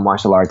 and there's no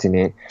martial arts in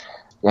it,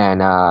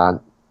 and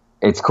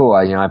it's cool.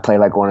 I play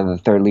like one of the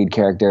third lead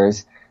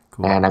characters.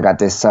 Cool. And I got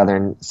this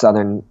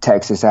southern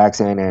Texas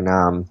accent, and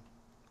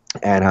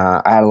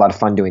I had a lot of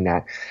fun doing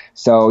that.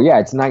 So yeah,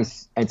 it's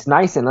nice. It's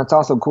nice, and that's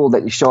also cool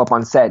that you show up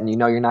on set and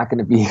you're not going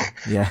to be,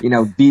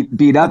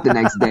 beat up the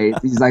next day.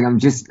 He's like, I'm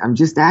just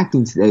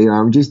acting today, or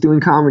I'm just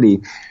doing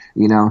comedy,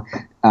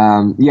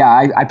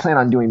 I plan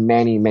on doing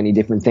many, many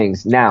different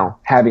things. Now,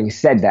 having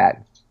said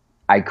that,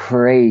 I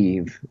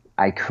crave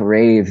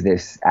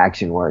this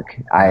action work.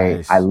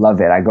 Nice. I love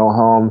it. I go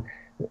home,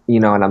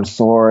 and I'm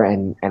sore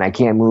and I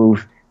can't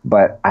move,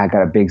 but I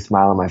got a big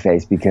smile on my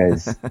face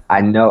because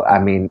I know, I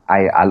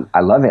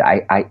love it.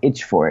 I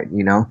itch for it,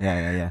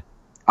 Yeah.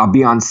 I'll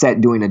be on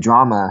set doing a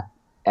drama,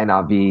 and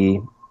I'll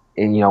be,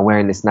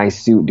 wearing this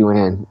nice suit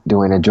doing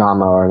a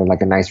drama or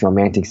like a nice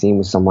romantic scene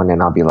with someone,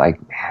 and I'll be like,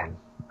 man,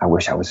 I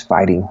wish I was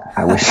fighting.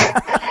 I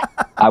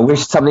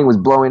wish something was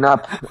blowing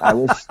up. I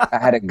wish I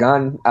had a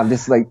gun. I'm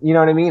just like, you know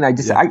what I mean?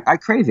 I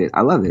crave it.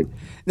 I love it.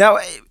 Now,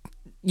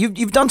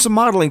 you've done some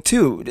modeling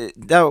too.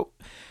 Now,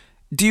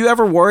 do you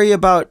ever worry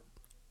about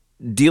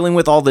dealing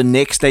with all the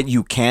nicks that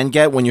you can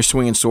get when you're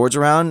swinging swords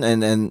around,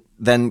 and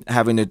then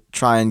having to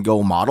try and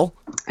go model?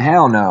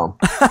 Hell no.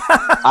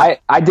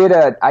 I did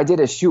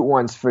a shoot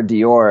once for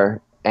Dior,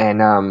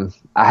 and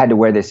I had to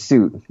wear this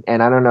suit.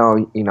 And I don't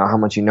know, how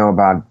much you know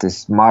about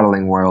this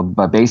modeling world,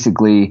 but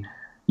basically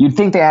you'd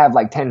think they have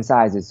like 10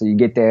 sizes. So you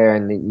get there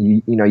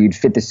and you'd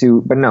fit the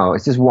suit, but no,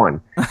 it's just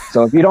one.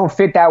 So if you don't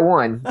fit that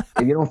one,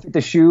 if you don't fit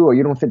the shoe or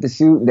you don't fit the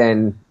suit,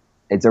 then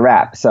it's a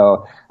wrap.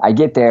 So I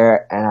get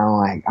there and I'm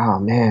like, oh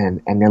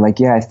man. And they're like,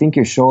 yeah, I think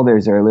your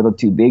shoulders are a little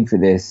too big for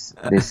this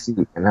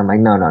suit. And I'm like,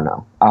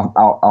 no,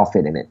 I'll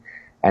fit in it.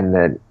 And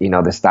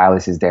the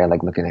stylist is there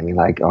like looking at me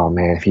like, oh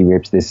man, if he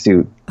rips this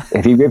suit,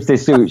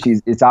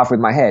 it's off with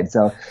my head.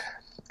 So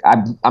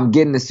I'm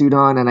getting the suit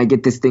on and I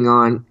get this thing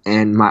on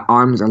and my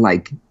arms are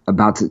like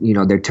about to,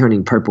 they're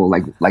turning purple.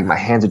 Like my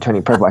hands are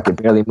turning purple. I could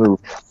barely move.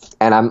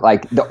 And I'm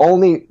like, the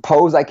only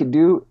pose I could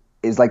do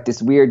is like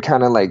this weird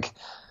kind of like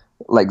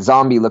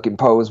zombie looking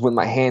pose with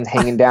my hands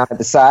hanging down at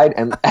the side.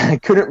 And I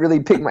couldn't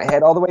really pick my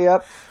head all the way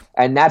up.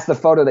 And that's the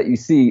photo that you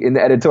see in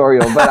the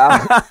editorial. But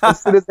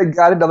as soon as I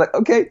got it, I'm like,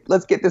 okay,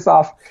 let's get this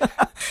off.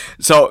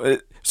 So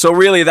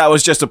really, that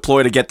was just a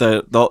ploy to get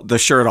the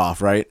shirt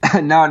off, right?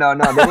 No.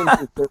 They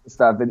didn't do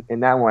stuff in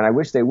that one. I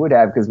wish they would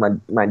have because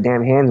my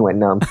damn hands went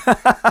numb.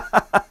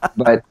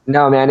 But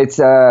no, man, it's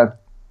I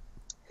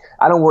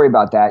don't worry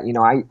about that.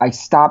 I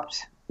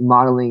stopped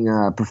modeling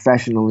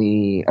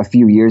professionally a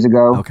few years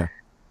ago. Okay.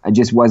 I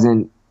just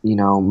wasn't.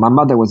 My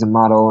mother was a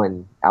model,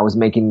 and I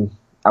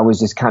was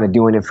just kind of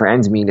doing it for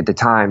ends meet at the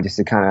time, just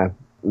to kind of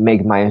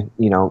make my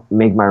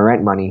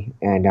rent money,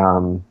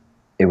 and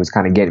it was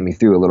kind of getting me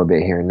through a little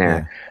bit here and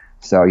there. Yeah.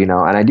 So and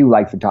I do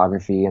like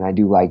photography, and I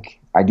do like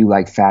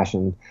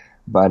fashion,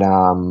 but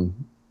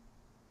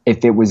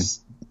if it was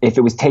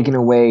taking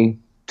away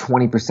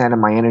 20% of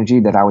my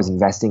energy that I was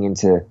investing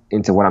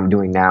into what I'm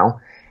doing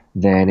now,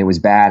 then it was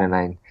bad,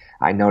 and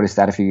I noticed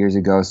that a few years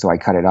ago, so I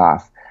cut it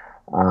off.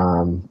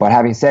 But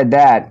having said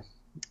that,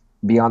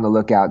 be on the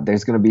lookout.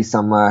 There's going to be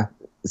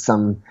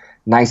some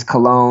nice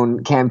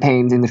cologne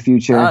campaigns in the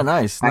future. Ah,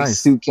 nice.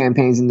 Suit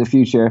campaigns in the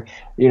future.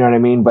 You know what I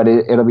mean? But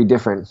it'll be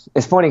different.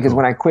 It's funny because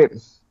when I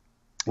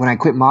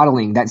quit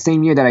modeling, that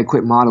same year that I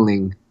quit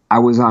modeling, I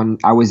was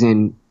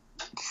in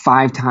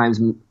 5 times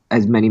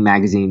as many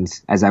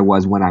magazines as I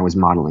was when I was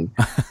modeling.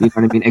 You know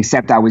what I mean?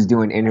 Except I was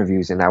doing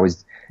interviews and I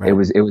was Right.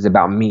 It was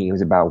about me. It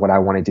was about what I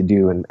wanted to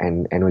do,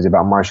 and it was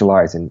about martial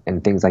arts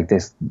and things like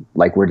this,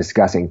 like we're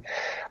discussing.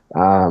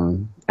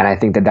 And I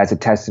think that that's a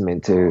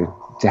testament to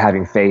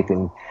having faith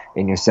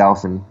in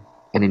yourself and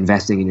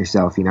investing in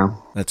yourself, you know?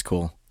 That's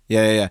cool.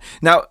 Yeah.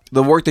 Now,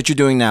 the work that you're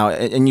doing now,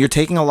 and you're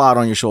taking a lot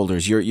on your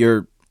shoulders.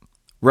 You're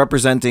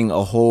representing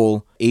a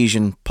whole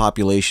Asian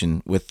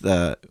population with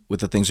the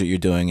things that you're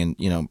doing, and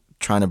you know,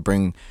 trying to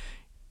bring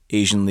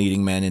Asian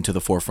leading men into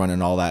the forefront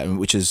and all that,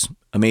 which is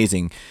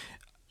amazing.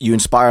 You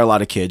inspire a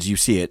lot of kids. You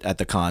see it at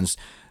the cons.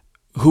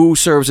 Who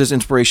serves as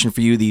inspiration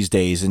for you these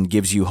days and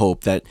gives you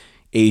hope that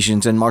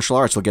Asians and martial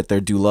arts will get their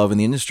due love in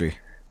the industry?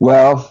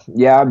 Well,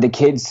 yeah, the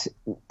kids,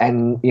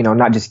 and you know,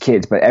 not just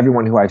kids, but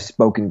everyone who I've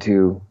spoken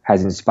to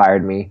has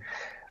inspired me.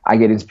 I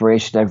get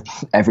inspiration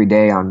every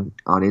day on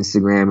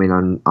Instagram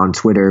and on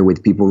Twitter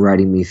with people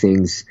writing me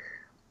things.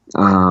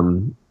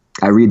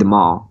 I read them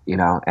all, you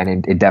know,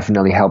 and it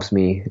definitely helps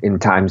me in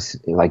times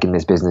like in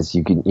this business.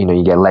 You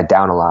get let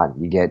down a lot.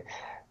 You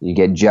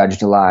get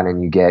judged a lot,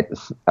 and you get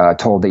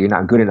told that you're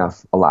not good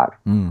enough a lot.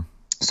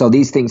 So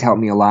these things help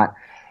me a lot.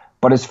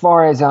 But as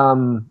far as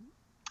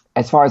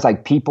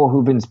like people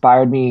who've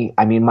inspired me,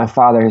 I mean, my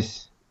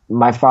father's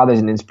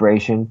an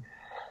inspiration.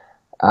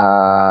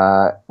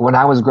 When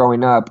I was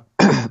growing up,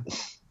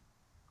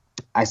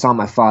 I saw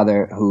my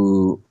father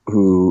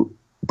who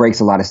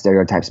breaks a lot of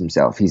stereotypes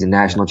himself. He's a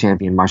national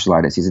champion martial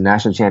artist. He's a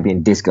national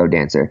champion disco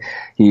dancer.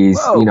 He's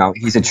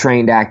a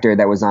trained actor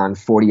that was on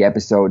 40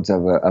 episodes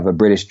of a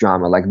British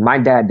drama. Like, my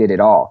dad did it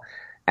all,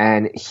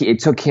 and it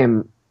took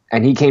him,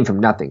 and he came from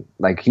nothing.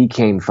 Like, he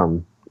came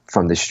from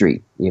the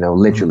street, you know,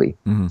 literally.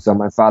 Mm-hmm. So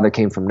my father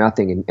came from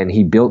nothing, and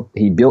he built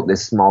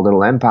this small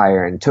little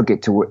empire and took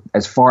it to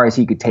as far as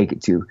he could take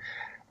it to.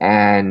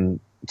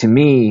 And to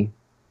me,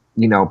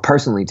 you know,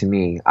 personally to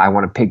me, I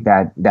want to pick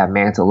that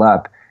mantle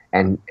up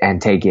and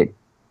take it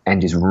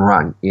and just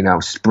run, you know,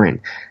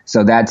 sprint.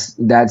 So that's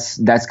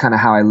kind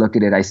of how I look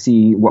at it. I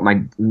see what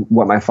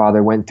my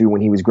father went through when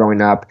he was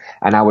growing up,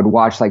 and I would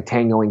watch like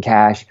Tango and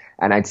Cash,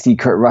 and I'd see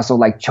Kurt Russell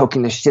like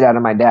choking the shit out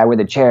of my dad with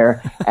a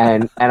chair,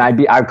 and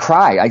I'd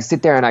cry. I'd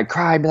sit there and I'd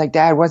cry. I'd be like,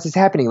 Dad, what's this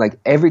happening? Like,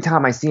 every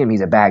time I see him,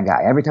 he's a bad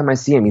guy. Every time I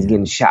see him, he's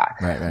getting shot.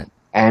 Right.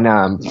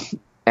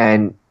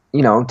 And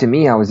you know, to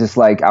me, I was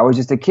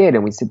just a kid,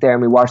 and we'd sit there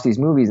and we watch these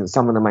movies, and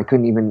some of them I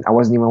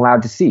wasn't even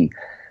allowed to see.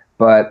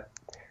 But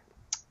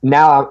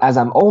now, as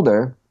I'm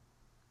older,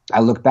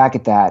 I look back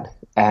at that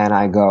and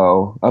I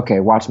go, okay,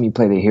 watch me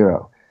play the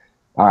hero.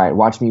 All right,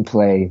 watch me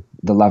play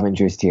the love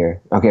interest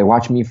here. Okay,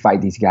 watch me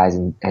fight these guys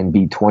and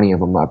beat 20 of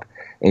them up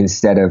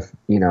instead of,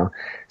 you know.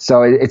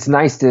 So it's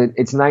nice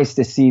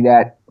to see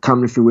that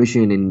come to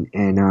fruition,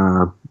 and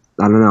I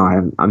don't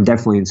know, I'm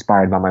definitely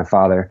inspired by my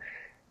father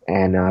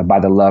and by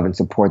the love and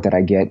support that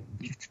I get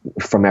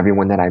from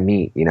everyone that I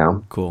meet, you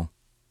know. Cool.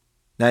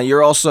 Now,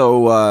 you're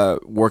also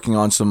working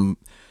on some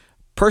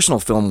personal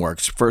film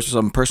works, for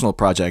some personal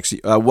projects.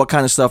 What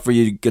kind of stuff are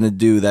you going to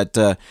do that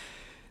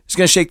is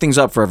going to shake things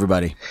up for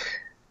everybody?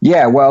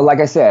 Yeah, well, like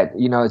I said,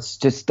 you know, it's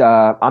just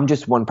I'm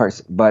just one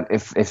person. But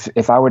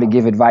if I were to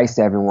give advice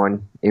to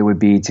everyone, it would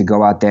be to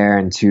go out there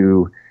and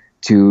to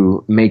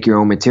make your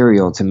own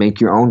material, to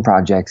make your own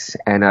projects.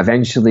 And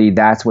eventually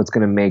that's what's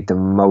going to make the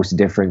most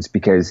difference,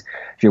 because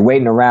if you're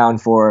waiting around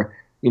for,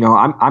 you know,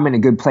 I'm in a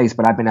good place,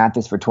 but I've been at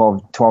this for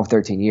 12,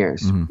 13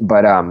 years. Mm-hmm.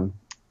 But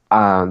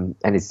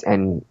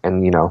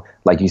and you know,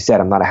 like you said,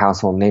 I'm not a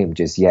household name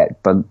just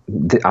yet, but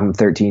I'm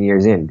 13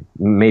 years in,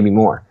 maybe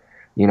more,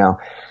 you know.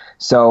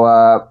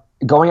 So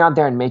going out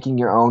there and making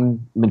your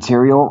own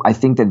material, I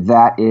think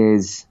that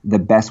is the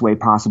best way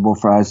possible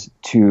for us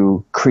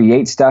to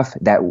create stuff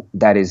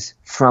that is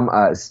from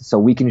us, so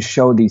we can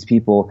show these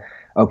people,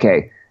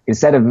 okay,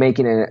 instead of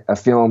making a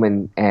film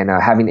and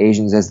having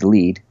Asians as the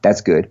lead,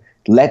 that's good.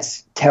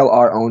 Let's tell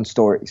our own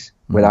stories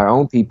with our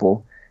own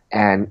people,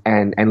 and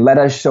let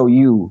us show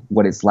you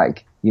what it's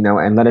like, you know,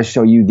 and let us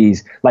show you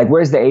these, like,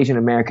 where's the Asian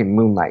American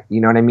Moonlight?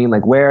 You know what I mean?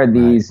 Like, where are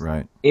these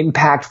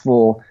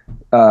impactful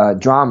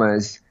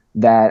dramas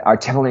that are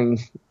telling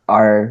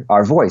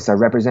our voice, are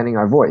representing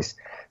our voice?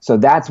 So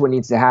that's what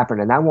needs to happen,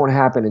 and that won't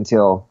happen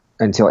until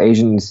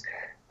Asians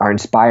are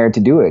inspired to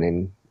do it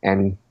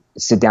and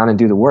sit down and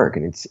do the work.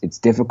 And it's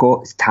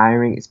difficult, it's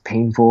tiring, it's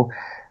painful,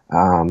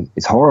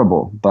 it's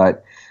horrible,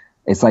 but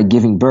it's like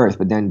giving birth.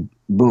 But then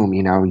boom,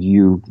 you know,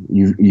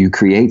 you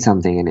create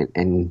something,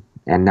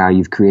 and now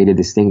you've created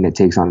this thing that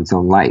takes on its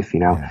own life,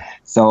 you know. Yeah.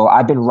 So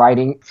I've been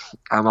writing.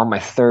 I'm on my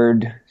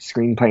third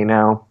screenplay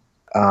now.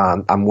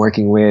 I'm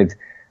working with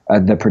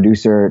the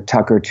producer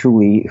Tucker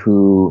Tooley,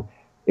 who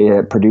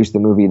produced the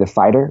movie The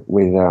Fighter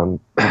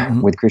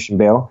with Christian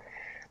Bale,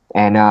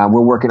 and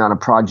we're working on a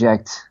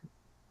project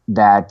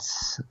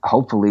that's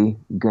hopefully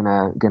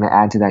gonna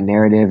add to that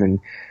narrative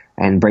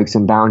and break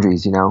some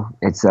boundaries. You know,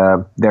 it's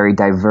a very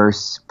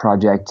diverse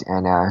project,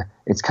 and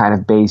it's kind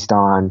of based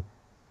on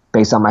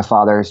my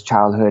father's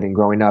childhood and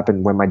growing up,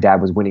 and when my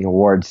dad was winning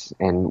awards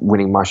and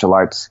winning martial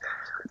arts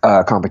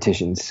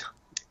competitions,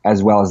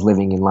 as well as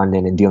living in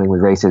London and dealing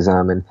with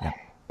racism, and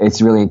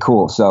it's really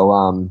cool.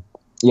 So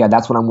yeah,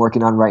 that's what I'm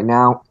working on right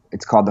now.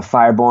 It's called the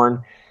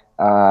Fireborn.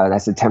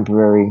 That's a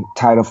temporary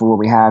title for what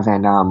we have,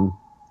 and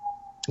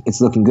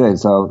it's looking good.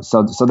 So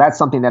that's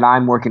something that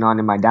I'm working on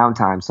in my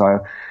downtime.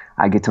 So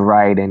I get to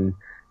write and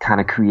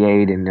kind of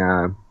create and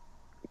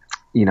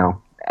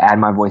add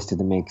my voice to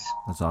the mix.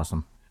 That's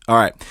awesome. All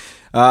right.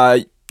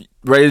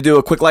 Ready to do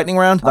a quick lightning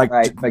round? All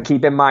right, but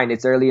keep in mind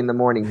it's early in the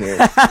morning here.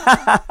 All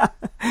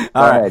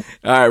right.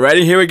 All right,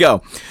 ready? Here we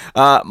go.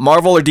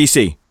 Marvel or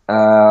DC?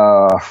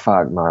 Oh,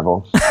 fuck,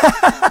 Marvel.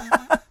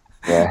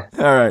 Yeah.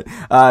 All right.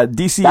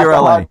 DC That's or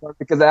a LA? hard one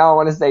because I don't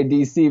want to say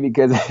DC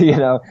because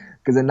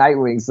because of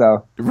Nightwing.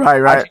 So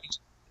Right.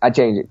 I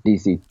change it.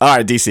 DC. All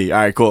right, DC. All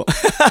right, cool.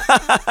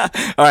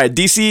 All right,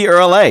 DC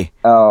or LA?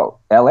 Oh,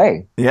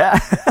 LA. Yeah.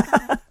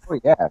 Oh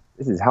yeah,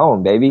 this is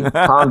home, baby.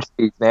 Palm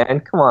Trees,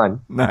 man. Come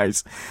on.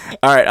 Nice.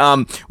 All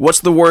right.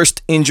 What's the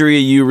worst injury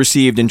you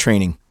received in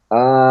training?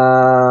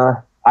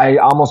 I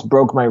almost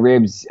broke my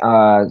ribs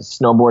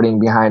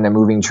snowboarding behind a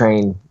moving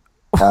train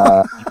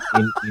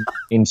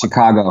in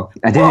Chicago.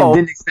 I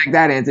didn't expect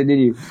that answer, did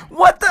you?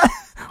 What the?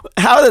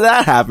 How did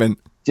that happen?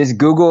 Just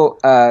Google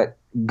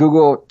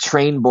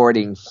train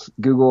boarding.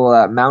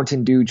 Google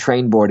Mountain Dew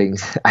train boarding.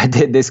 I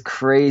did this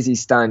crazy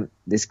stunt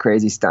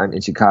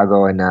in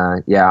Chicago, and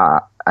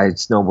I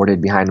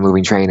snowboarded behind a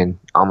moving train and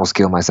almost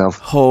killed myself.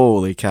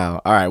 Holy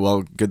cow! All right,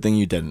 well, good thing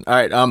you didn't. All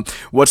right,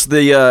 what's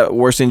the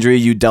worst injury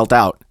you dealt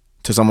out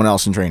to someone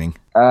else in training?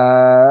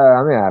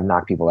 I've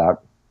knocked people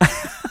out.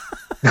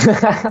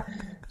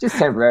 Just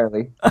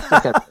temporarily.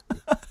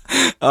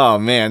 Oh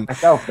man.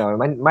 Myself though.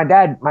 My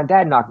dad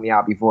knocked me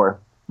out before.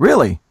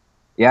 Really?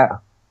 Yeah.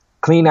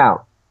 Clean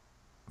out.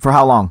 For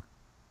how long?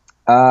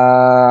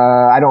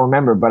 I don't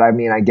remember, but I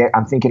mean,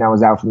 I'm thinking I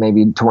was out for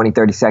maybe 20,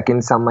 30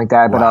 seconds, something like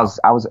that. But Wow.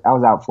 I was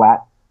out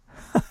flat.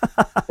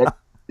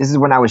 This is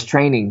when I was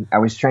training. I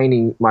was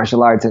training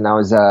martial arts, and I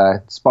was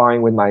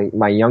sparring with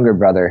my younger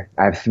brother.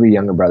 I have 3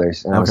 younger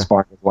brothers, and I was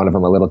sparring with one of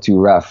them a little too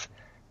rough.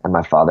 And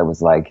my father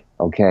was like,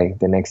 "Okay,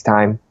 the next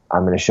time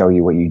I'm going to show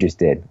you what you just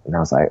did." And I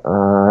was like,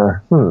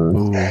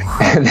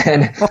 And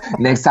then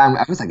next time,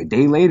 I was like a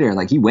day later,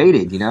 like he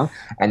waited,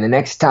 And the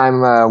next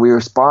time we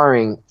were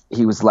sparring,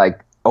 he was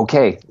like,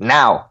 "Okay,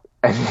 now."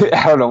 I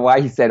don't know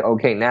why he said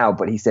 "okay now,"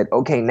 but he said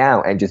 "okay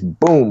now," and just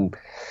boom.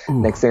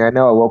 Ooh. Next thing I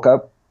know, I woke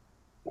up.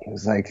 He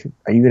was like,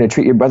 "Are you going to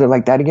treat your brother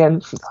like that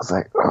again?" I was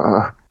like,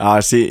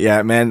 "Ugh." See,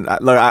 yeah, man.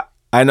 Look,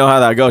 I know how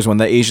that goes when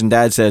the Asian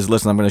dad says,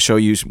 "Listen, I'm going to show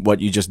you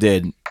what you just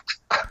did."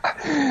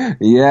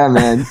 Yeah,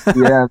 man.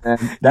 Yeah, man.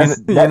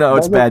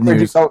 It's bad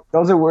news.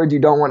 Those are words you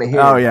don't want to hear.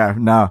 Oh yeah,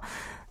 no.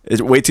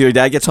 Wait till your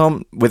dad gets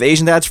home. With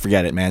Asian dads,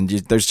 forget it, man.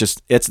 That's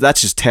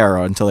just terror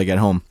until they get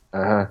home.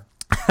 All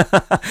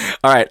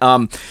right.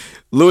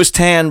 Louis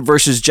Tan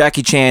versus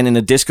Jackie Chan in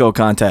a disco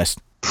contest.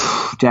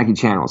 Jackie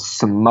Chan will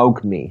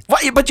smoke me.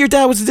 What? But your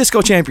dad was a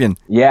disco champion.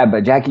 Yeah,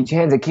 but Jackie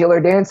Chan's a killer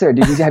dancer.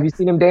 Have you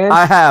seen him dance?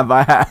 I have.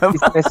 He's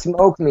gonna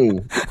smoke me.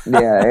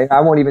 Yeah,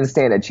 I won't even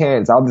stand a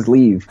chance. I'll just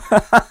leave.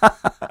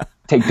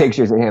 Take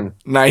pictures of him.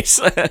 Nice.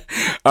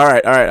 All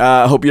right.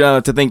 I hope you don't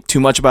have to think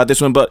too much about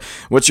this one, but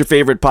what's your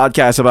favorite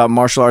podcast about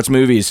martial arts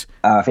movies?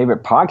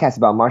 Favorite podcast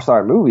about martial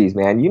art movies,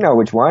 man. You know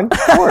which one. Of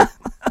course.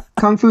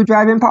 Kung Fu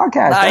Drive-In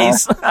Podcast.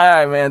 Nice. All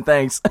right, man.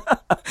 Thanks.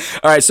 All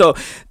right. So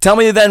tell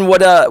me then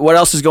what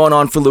else is going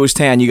on for Louis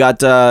Tan? You got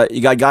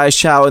Guys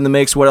Chow in the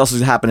mix. What else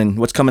is happening?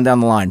 What's coming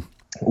down the line?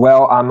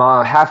 Well, I'm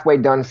halfway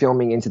done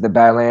filming Into the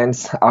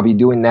Badlands. I'll be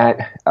doing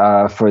that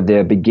for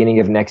the beginning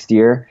of next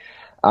year.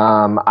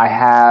 I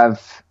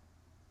have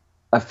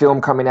a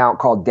film coming out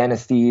called Den of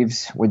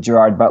Thieves with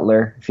Gerard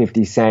Butler,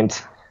 50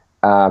 Cent,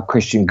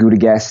 Christian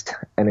Gudegest,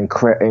 an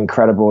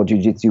incredible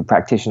jiu-jitsu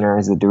practitioner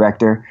as the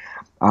director.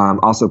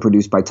 Also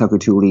produced by Tucker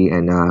Tooley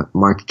and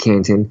Mark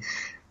Canton.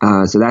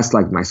 So that's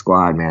like my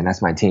squad, man.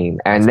 That's my team.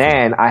 And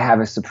then I have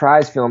a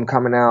surprise film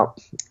coming out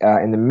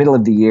in the middle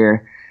of the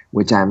year,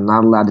 which I'm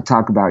not allowed to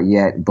talk about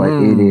yet, but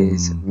it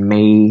is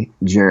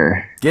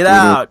major. Get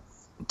out.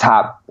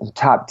 Top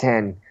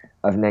 10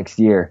 of next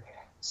year.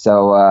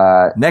 So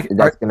that's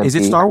going to be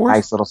it Star Wars? A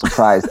nice little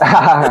surprise.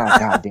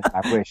 God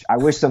damn, I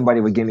wish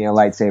somebody would give me a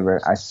lightsaber.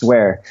 I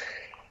swear.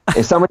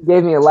 If somebody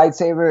gave me a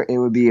lightsaber, it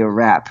would be a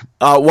wrap.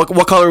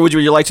 What color would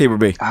your lightsaber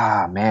be?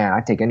 Man,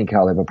 I'd take any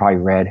color, but probably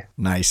red.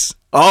 Nice.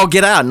 Oh,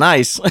 get out.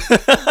 Nice.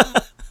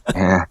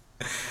 Yeah.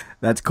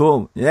 That's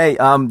cool. Hey,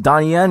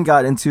 Donnie Yen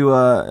got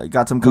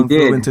some kung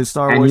fu into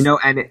Star Wars.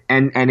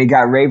 And it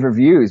got rave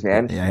reviews,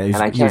 man. Yeah,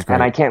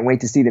 I can't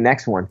wait to see the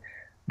next one.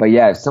 But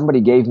yeah, if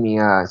somebody gave me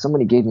a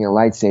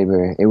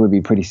lightsaber, it would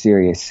be pretty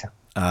serious.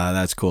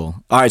 That's cool.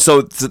 All right,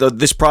 so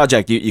this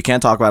project you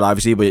can't talk about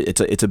obviously, but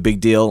it's a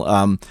big deal.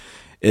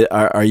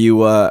 Are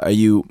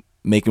you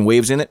making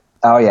waves in it?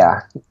 Oh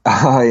yeah,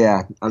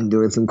 I'm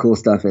doing some cool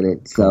stuff in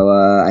it. So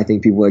I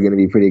think people are going to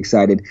be pretty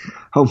excited.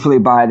 Hopefully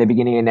by the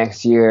beginning of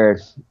next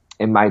year,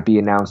 it might be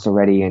announced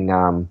already, and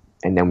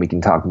then we can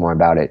talk more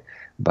about it.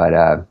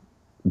 But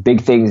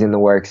big things in the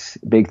works,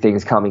 big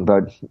things coming.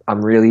 But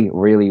I'm really,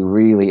 really,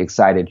 really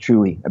excited,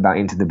 truly, about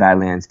Into the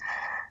Badlands.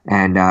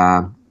 And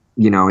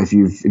if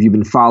you've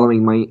been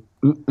following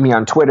me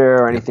on Twitter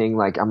or anything,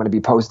 like I'm going to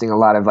be posting a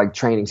lot of like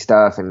training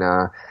stuff, and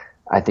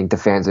I think the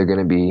fans are going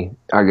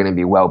to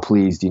be well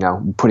pleased.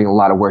 Putting a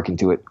lot of work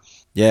into it.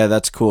 Yeah,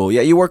 that's cool.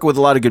 Yeah, you work with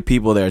a lot of good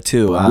people there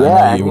too.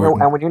 Yeah,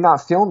 and when you're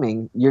not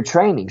filming, you're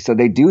training. So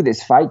they do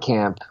this fight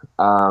camp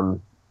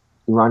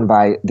run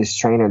by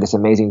this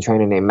amazing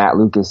trainer named Matt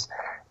Lucas.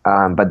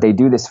 But they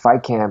do this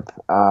fight camp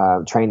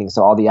training.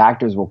 So all the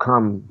actors will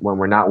come when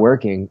we're not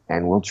working,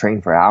 and we'll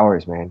train for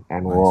hours, man.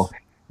 And nice.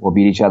 We'll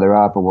beat each other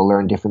up, or we'll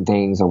learn different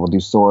things, or we'll do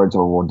swords,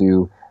 or we'll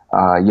do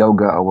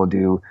yoga, or we'll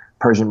do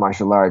Persian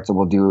martial arts, or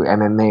we'll do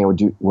MMA, or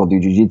we'll do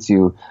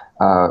jiu-jitsu,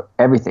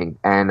 everything.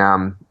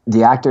 And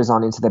the actors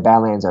on Into the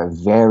Badlands are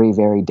very,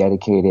 very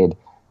dedicated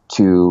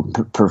to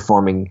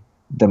performing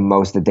the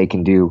most that they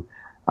can do.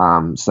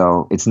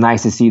 So it's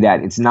nice to see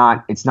that it's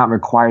not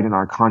required in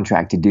our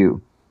contract to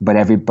do. But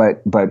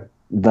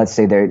let's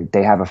say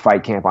they have a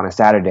fight camp on a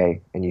Saturday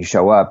and you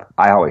show up.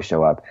 I always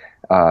show up,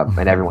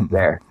 and everyone's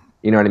there.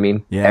 You know what I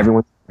mean? Yeah.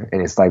 Everyone,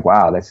 and it's like,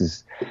 wow, this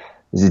is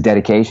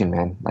dedication,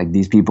 man. Like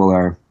these people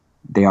are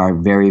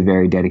very,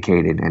 very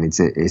dedicated, and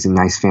it's a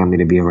nice family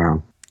to be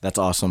around. That's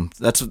awesome.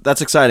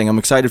 That's exciting. I'm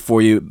excited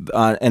for you,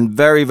 and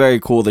very, very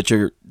cool that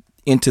you're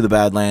into the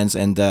Badlands.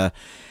 And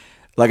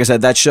like I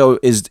said, that show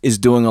is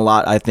doing a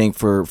lot, I think,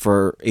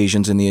 for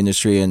Asians in the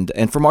industry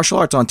and for martial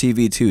arts on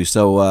TV too.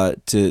 So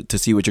to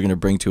see what you're going to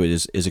bring to it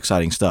is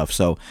exciting stuff.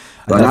 So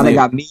now they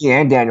got me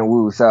and Daniel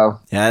Wu. So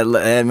yeah,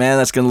 man,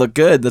 that's going to look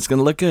good. That's going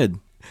to look good.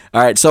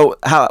 All right. So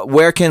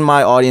where can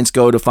my audience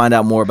go to find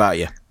out more about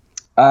you?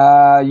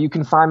 You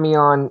can find me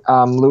on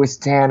Louis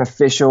Tan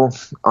Official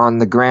on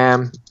the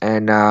gram,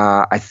 and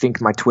I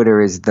think my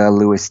Twitter is the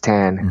Louis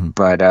Tan,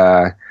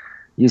 but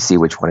you see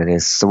which one it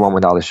is. It's the one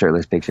with all the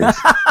shirtless pictures.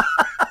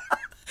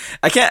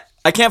 I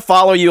can't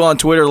follow you on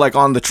Twitter like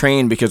on the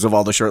train because of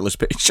all the shirtless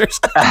pictures.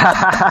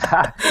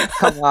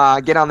 Come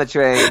on, get on the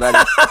train, buddy.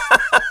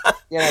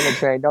 Get on the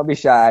train. Don't be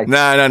shy. No.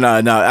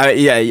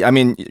 I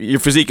mean, your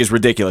physique is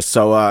ridiculous.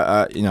 So,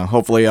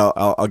 hopefully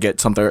I'll get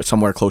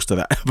somewhere close to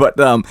that. But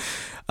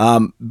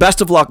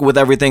best of luck with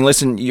everything.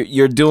 Listen,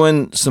 you're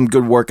doing some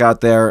good work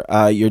out there.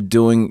 You're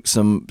doing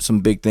some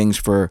big things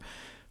for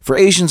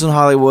Asians in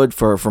Hollywood,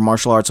 for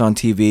martial arts on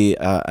TV.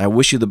 I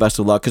wish you the best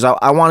of luck, because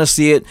I want to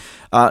see it,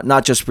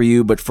 not just for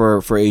you, but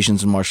for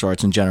Asians in martial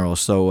arts in general.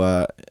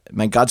 So,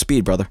 man,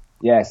 Godspeed, brother.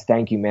 Yes,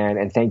 thank you, man,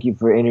 and thank you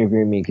for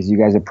interviewing me, because you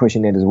guys are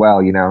pushing it as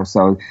well,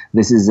 So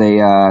this is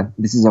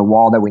a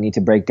wall that we need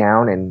to break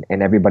down, and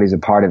everybody's a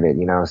part of it,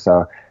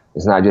 So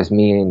it's not just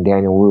me and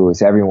Daniel Wu;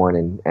 it's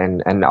everyone,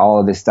 and all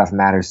of this stuff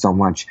matters so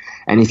much.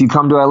 And if you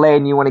come to LA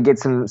and you want to get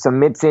some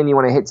mitts in, you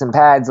want to hit some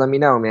pads, let me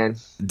know, man.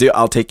 Dude,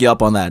 I'll take you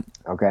up on that.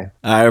 Okay.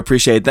 I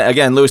appreciate that.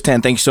 Again, Louis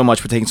Tan, thank you so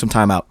much for taking some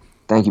time out.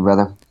 Thank you,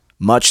 brother.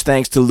 Much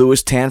thanks to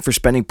Louis Tan for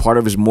spending part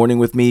of his morning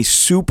with me.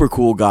 Super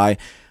cool guy.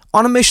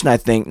 On a mission, I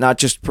think, not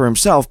just for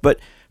himself, but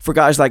for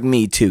guys like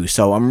me too.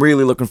 So I'm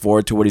really looking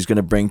forward to what he's going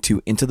to bring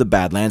to Into the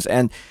Badlands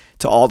and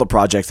to all the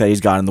projects that he's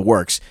got in the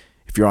works.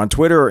 If you're on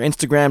Twitter or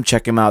Instagram,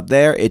 check him out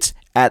there. It's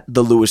at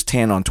the Louis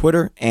Tan on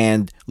Twitter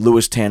and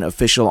Louis Tan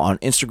Official on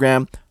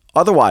Instagram.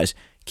 Otherwise,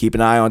 keep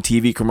an eye on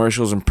TV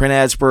commercials and print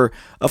ads for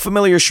a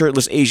familiar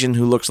shirtless Asian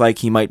who looks like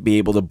he might be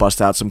able to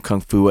bust out some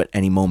kung fu at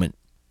any moment.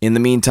 In the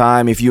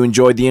meantime, if you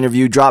enjoyed the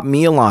interview, drop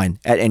me a line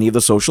at any of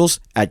the socials,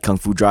 at Kung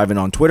Fu Drive-In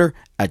on Twitter,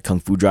 at Kung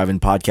Fu Drive-In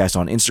Podcast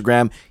on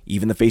Instagram,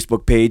 even the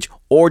Facebook page,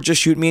 or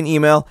just shoot me an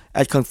email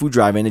at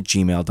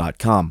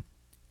kungfudrivein@gmail.com.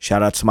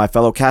 Shout out to my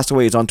fellow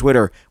castaways on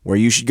Twitter, where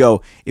you should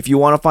go if you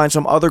want to find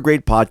some other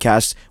great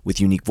podcasts with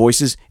unique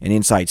voices and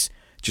insights.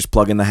 Just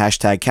plug in the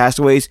hashtag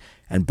castaways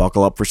and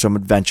buckle up for some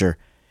adventure.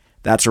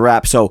 That's a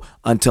wrap, so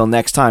until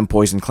next time,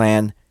 Poison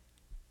Clan,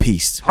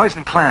 peace.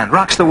 Poison Clan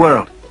rocks the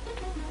world.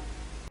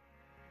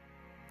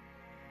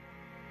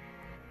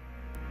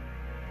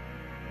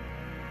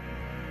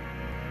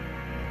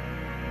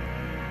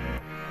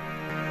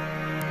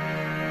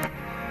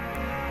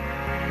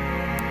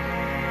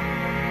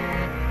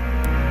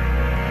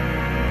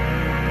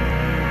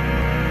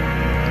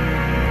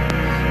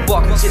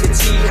 Walking to the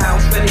tea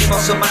house, ready for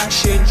some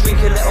action. Drink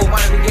a little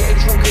wine, we getting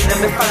drunk and then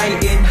we're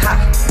fighting. Ha!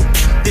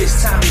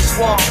 This time it's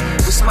war.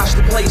 We smash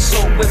the place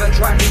up with our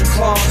dragon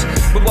claws.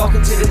 We're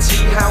walking to the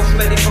tea house,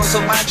 ready for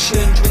some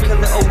action. Drink a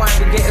little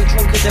wine, we getting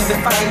drunk and then we're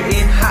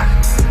fighting.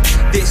 Ha!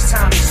 This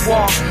time it's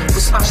war. We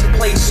smash the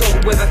place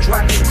up with our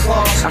dragon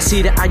claws. I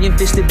see the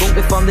iron-fisted monk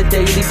from the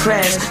daily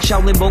prayers.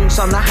 Shaolin monks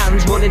on their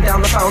hands, running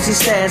down the 1,000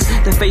 stairs.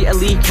 The fate of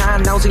Lee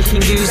Khan now's in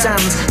King Yu's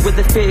hands. With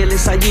the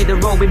fearless Aida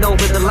roaming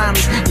over the land.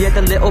 Yeah,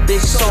 the little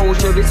big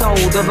soldier is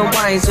older and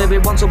wiser. He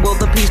wants a world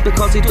of peace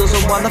because he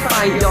doesn't want to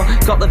fight, yo.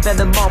 Got the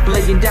venom mob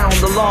laying down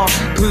the law.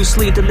 Bruce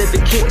Lee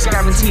delivered kicks,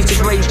 guaranteed to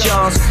break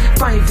jaws.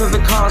 Fight for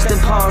the cause, then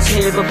pause,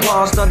 hear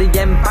applause. Not the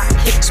end back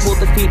kicks will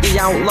defeat the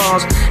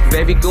outlaws.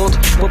 Very good,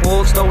 but boy,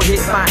 swords don't hit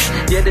back.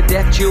 Yeah, the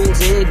death jewels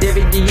here,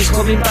 Derek Yee's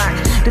coming back.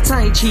 The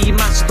Tai Chi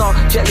master,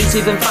 Jet Li's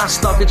even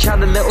faster. Could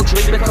chant a little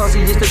drink because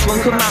he is the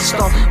drunken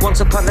master. Once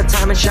upon a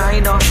time in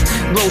China,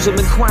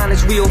 Rosamund Kwan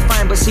is real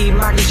fine, but see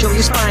Maggie Chung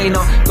is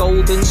finer.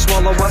 Golden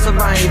Swallow has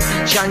arrived.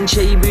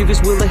 Shang-Chi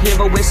movies, will the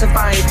hero will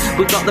survive?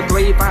 We got the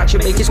brave archer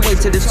make his way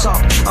to the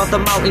top of the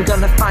mountain,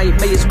 gonna fight,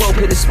 may as well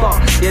pick the spot.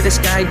 Yeah, the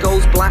sky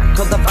goes black,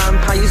 cause the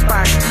vampire's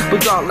back. We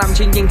got Lam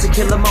Ching Ying to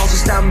kill them all, so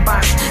stand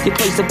back. You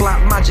place the black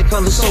magic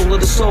on the soul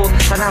of the sword,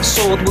 and our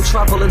sword will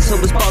travel until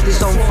his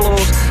body's on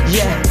floors.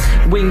 Yeah,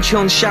 Wing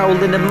Chun,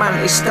 Shaolin and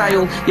Mantis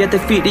style. Yeah,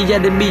 defeat the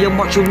enemy and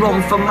watch him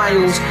run for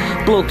miles.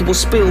 Blood will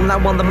spill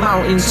now on the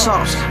mountain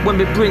tops when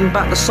we bring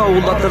back the soul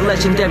of the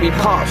legendary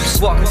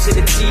Pops. Welcome to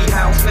the tea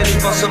house, ready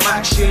for some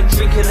action.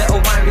 Drink a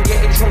little wine, we're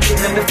getting drunk and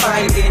then we're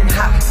fighting.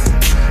 Ha!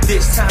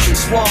 This time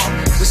it's war.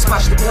 We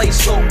smash the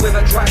place up with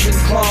our dragon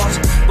claws.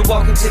 We're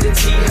walking to the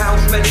tea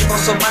house, ready for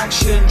some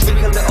action.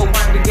 Drink a little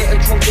wine, we're getting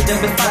drunk and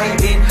then we're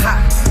fighting.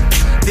 Ha!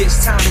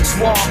 This time it's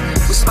war.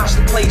 We smash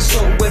the place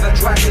up with a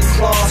dragon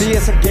claws. See,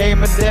 it's a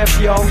game of death,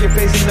 yo. You're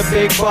facing the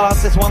big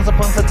boss. It's once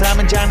upon a time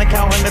in China,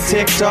 counting the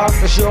TikTok.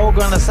 The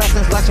Shogun,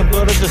 assassin, slashing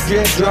blood or just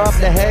drip drop.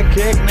 The head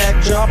kick,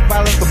 neck chop,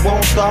 violence that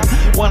won't stop.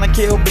 Wanna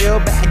kill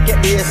Bill, better get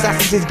the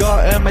assassins. He's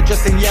got Irma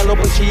just in yellow,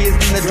 but she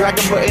isn't the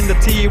dragon, but in the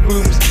tea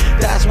rooms.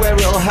 That's where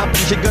it'll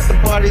happen. She got the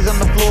bodies on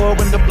the floor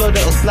when the blood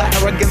it'll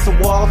splatter against the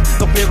wall.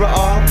 No fear at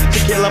all, to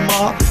kill them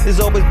all.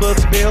 There's always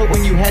blood spilled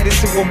when you head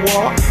into a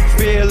war.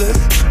 Fearless,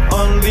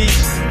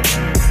 unleashed.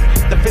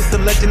 The fist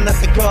of legend that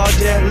they call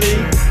Jet Li.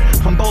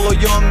 I'm Bolo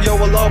Young, yo,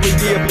 will always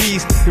be a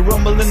beast. You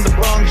rumble in the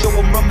Bronx, yo,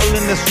 I'm rumble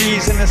in the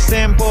streets. And it's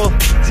simple,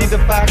 see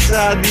the facts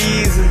are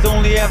these. There's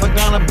only ever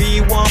gonna be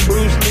one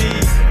Bruce Lee.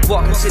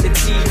 Welcome to the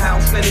tea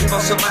house, ready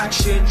for some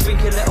action. Drink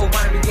a little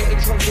wine, we're getting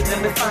drunk and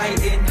then we're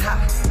fighting.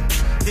 Ha!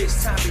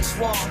 This time it's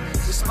war.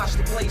 We smash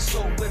the place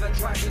up with our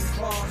dragon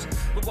claws.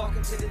 We're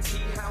walking to the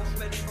tea house,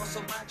 ready for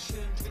some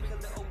action. Drink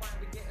a little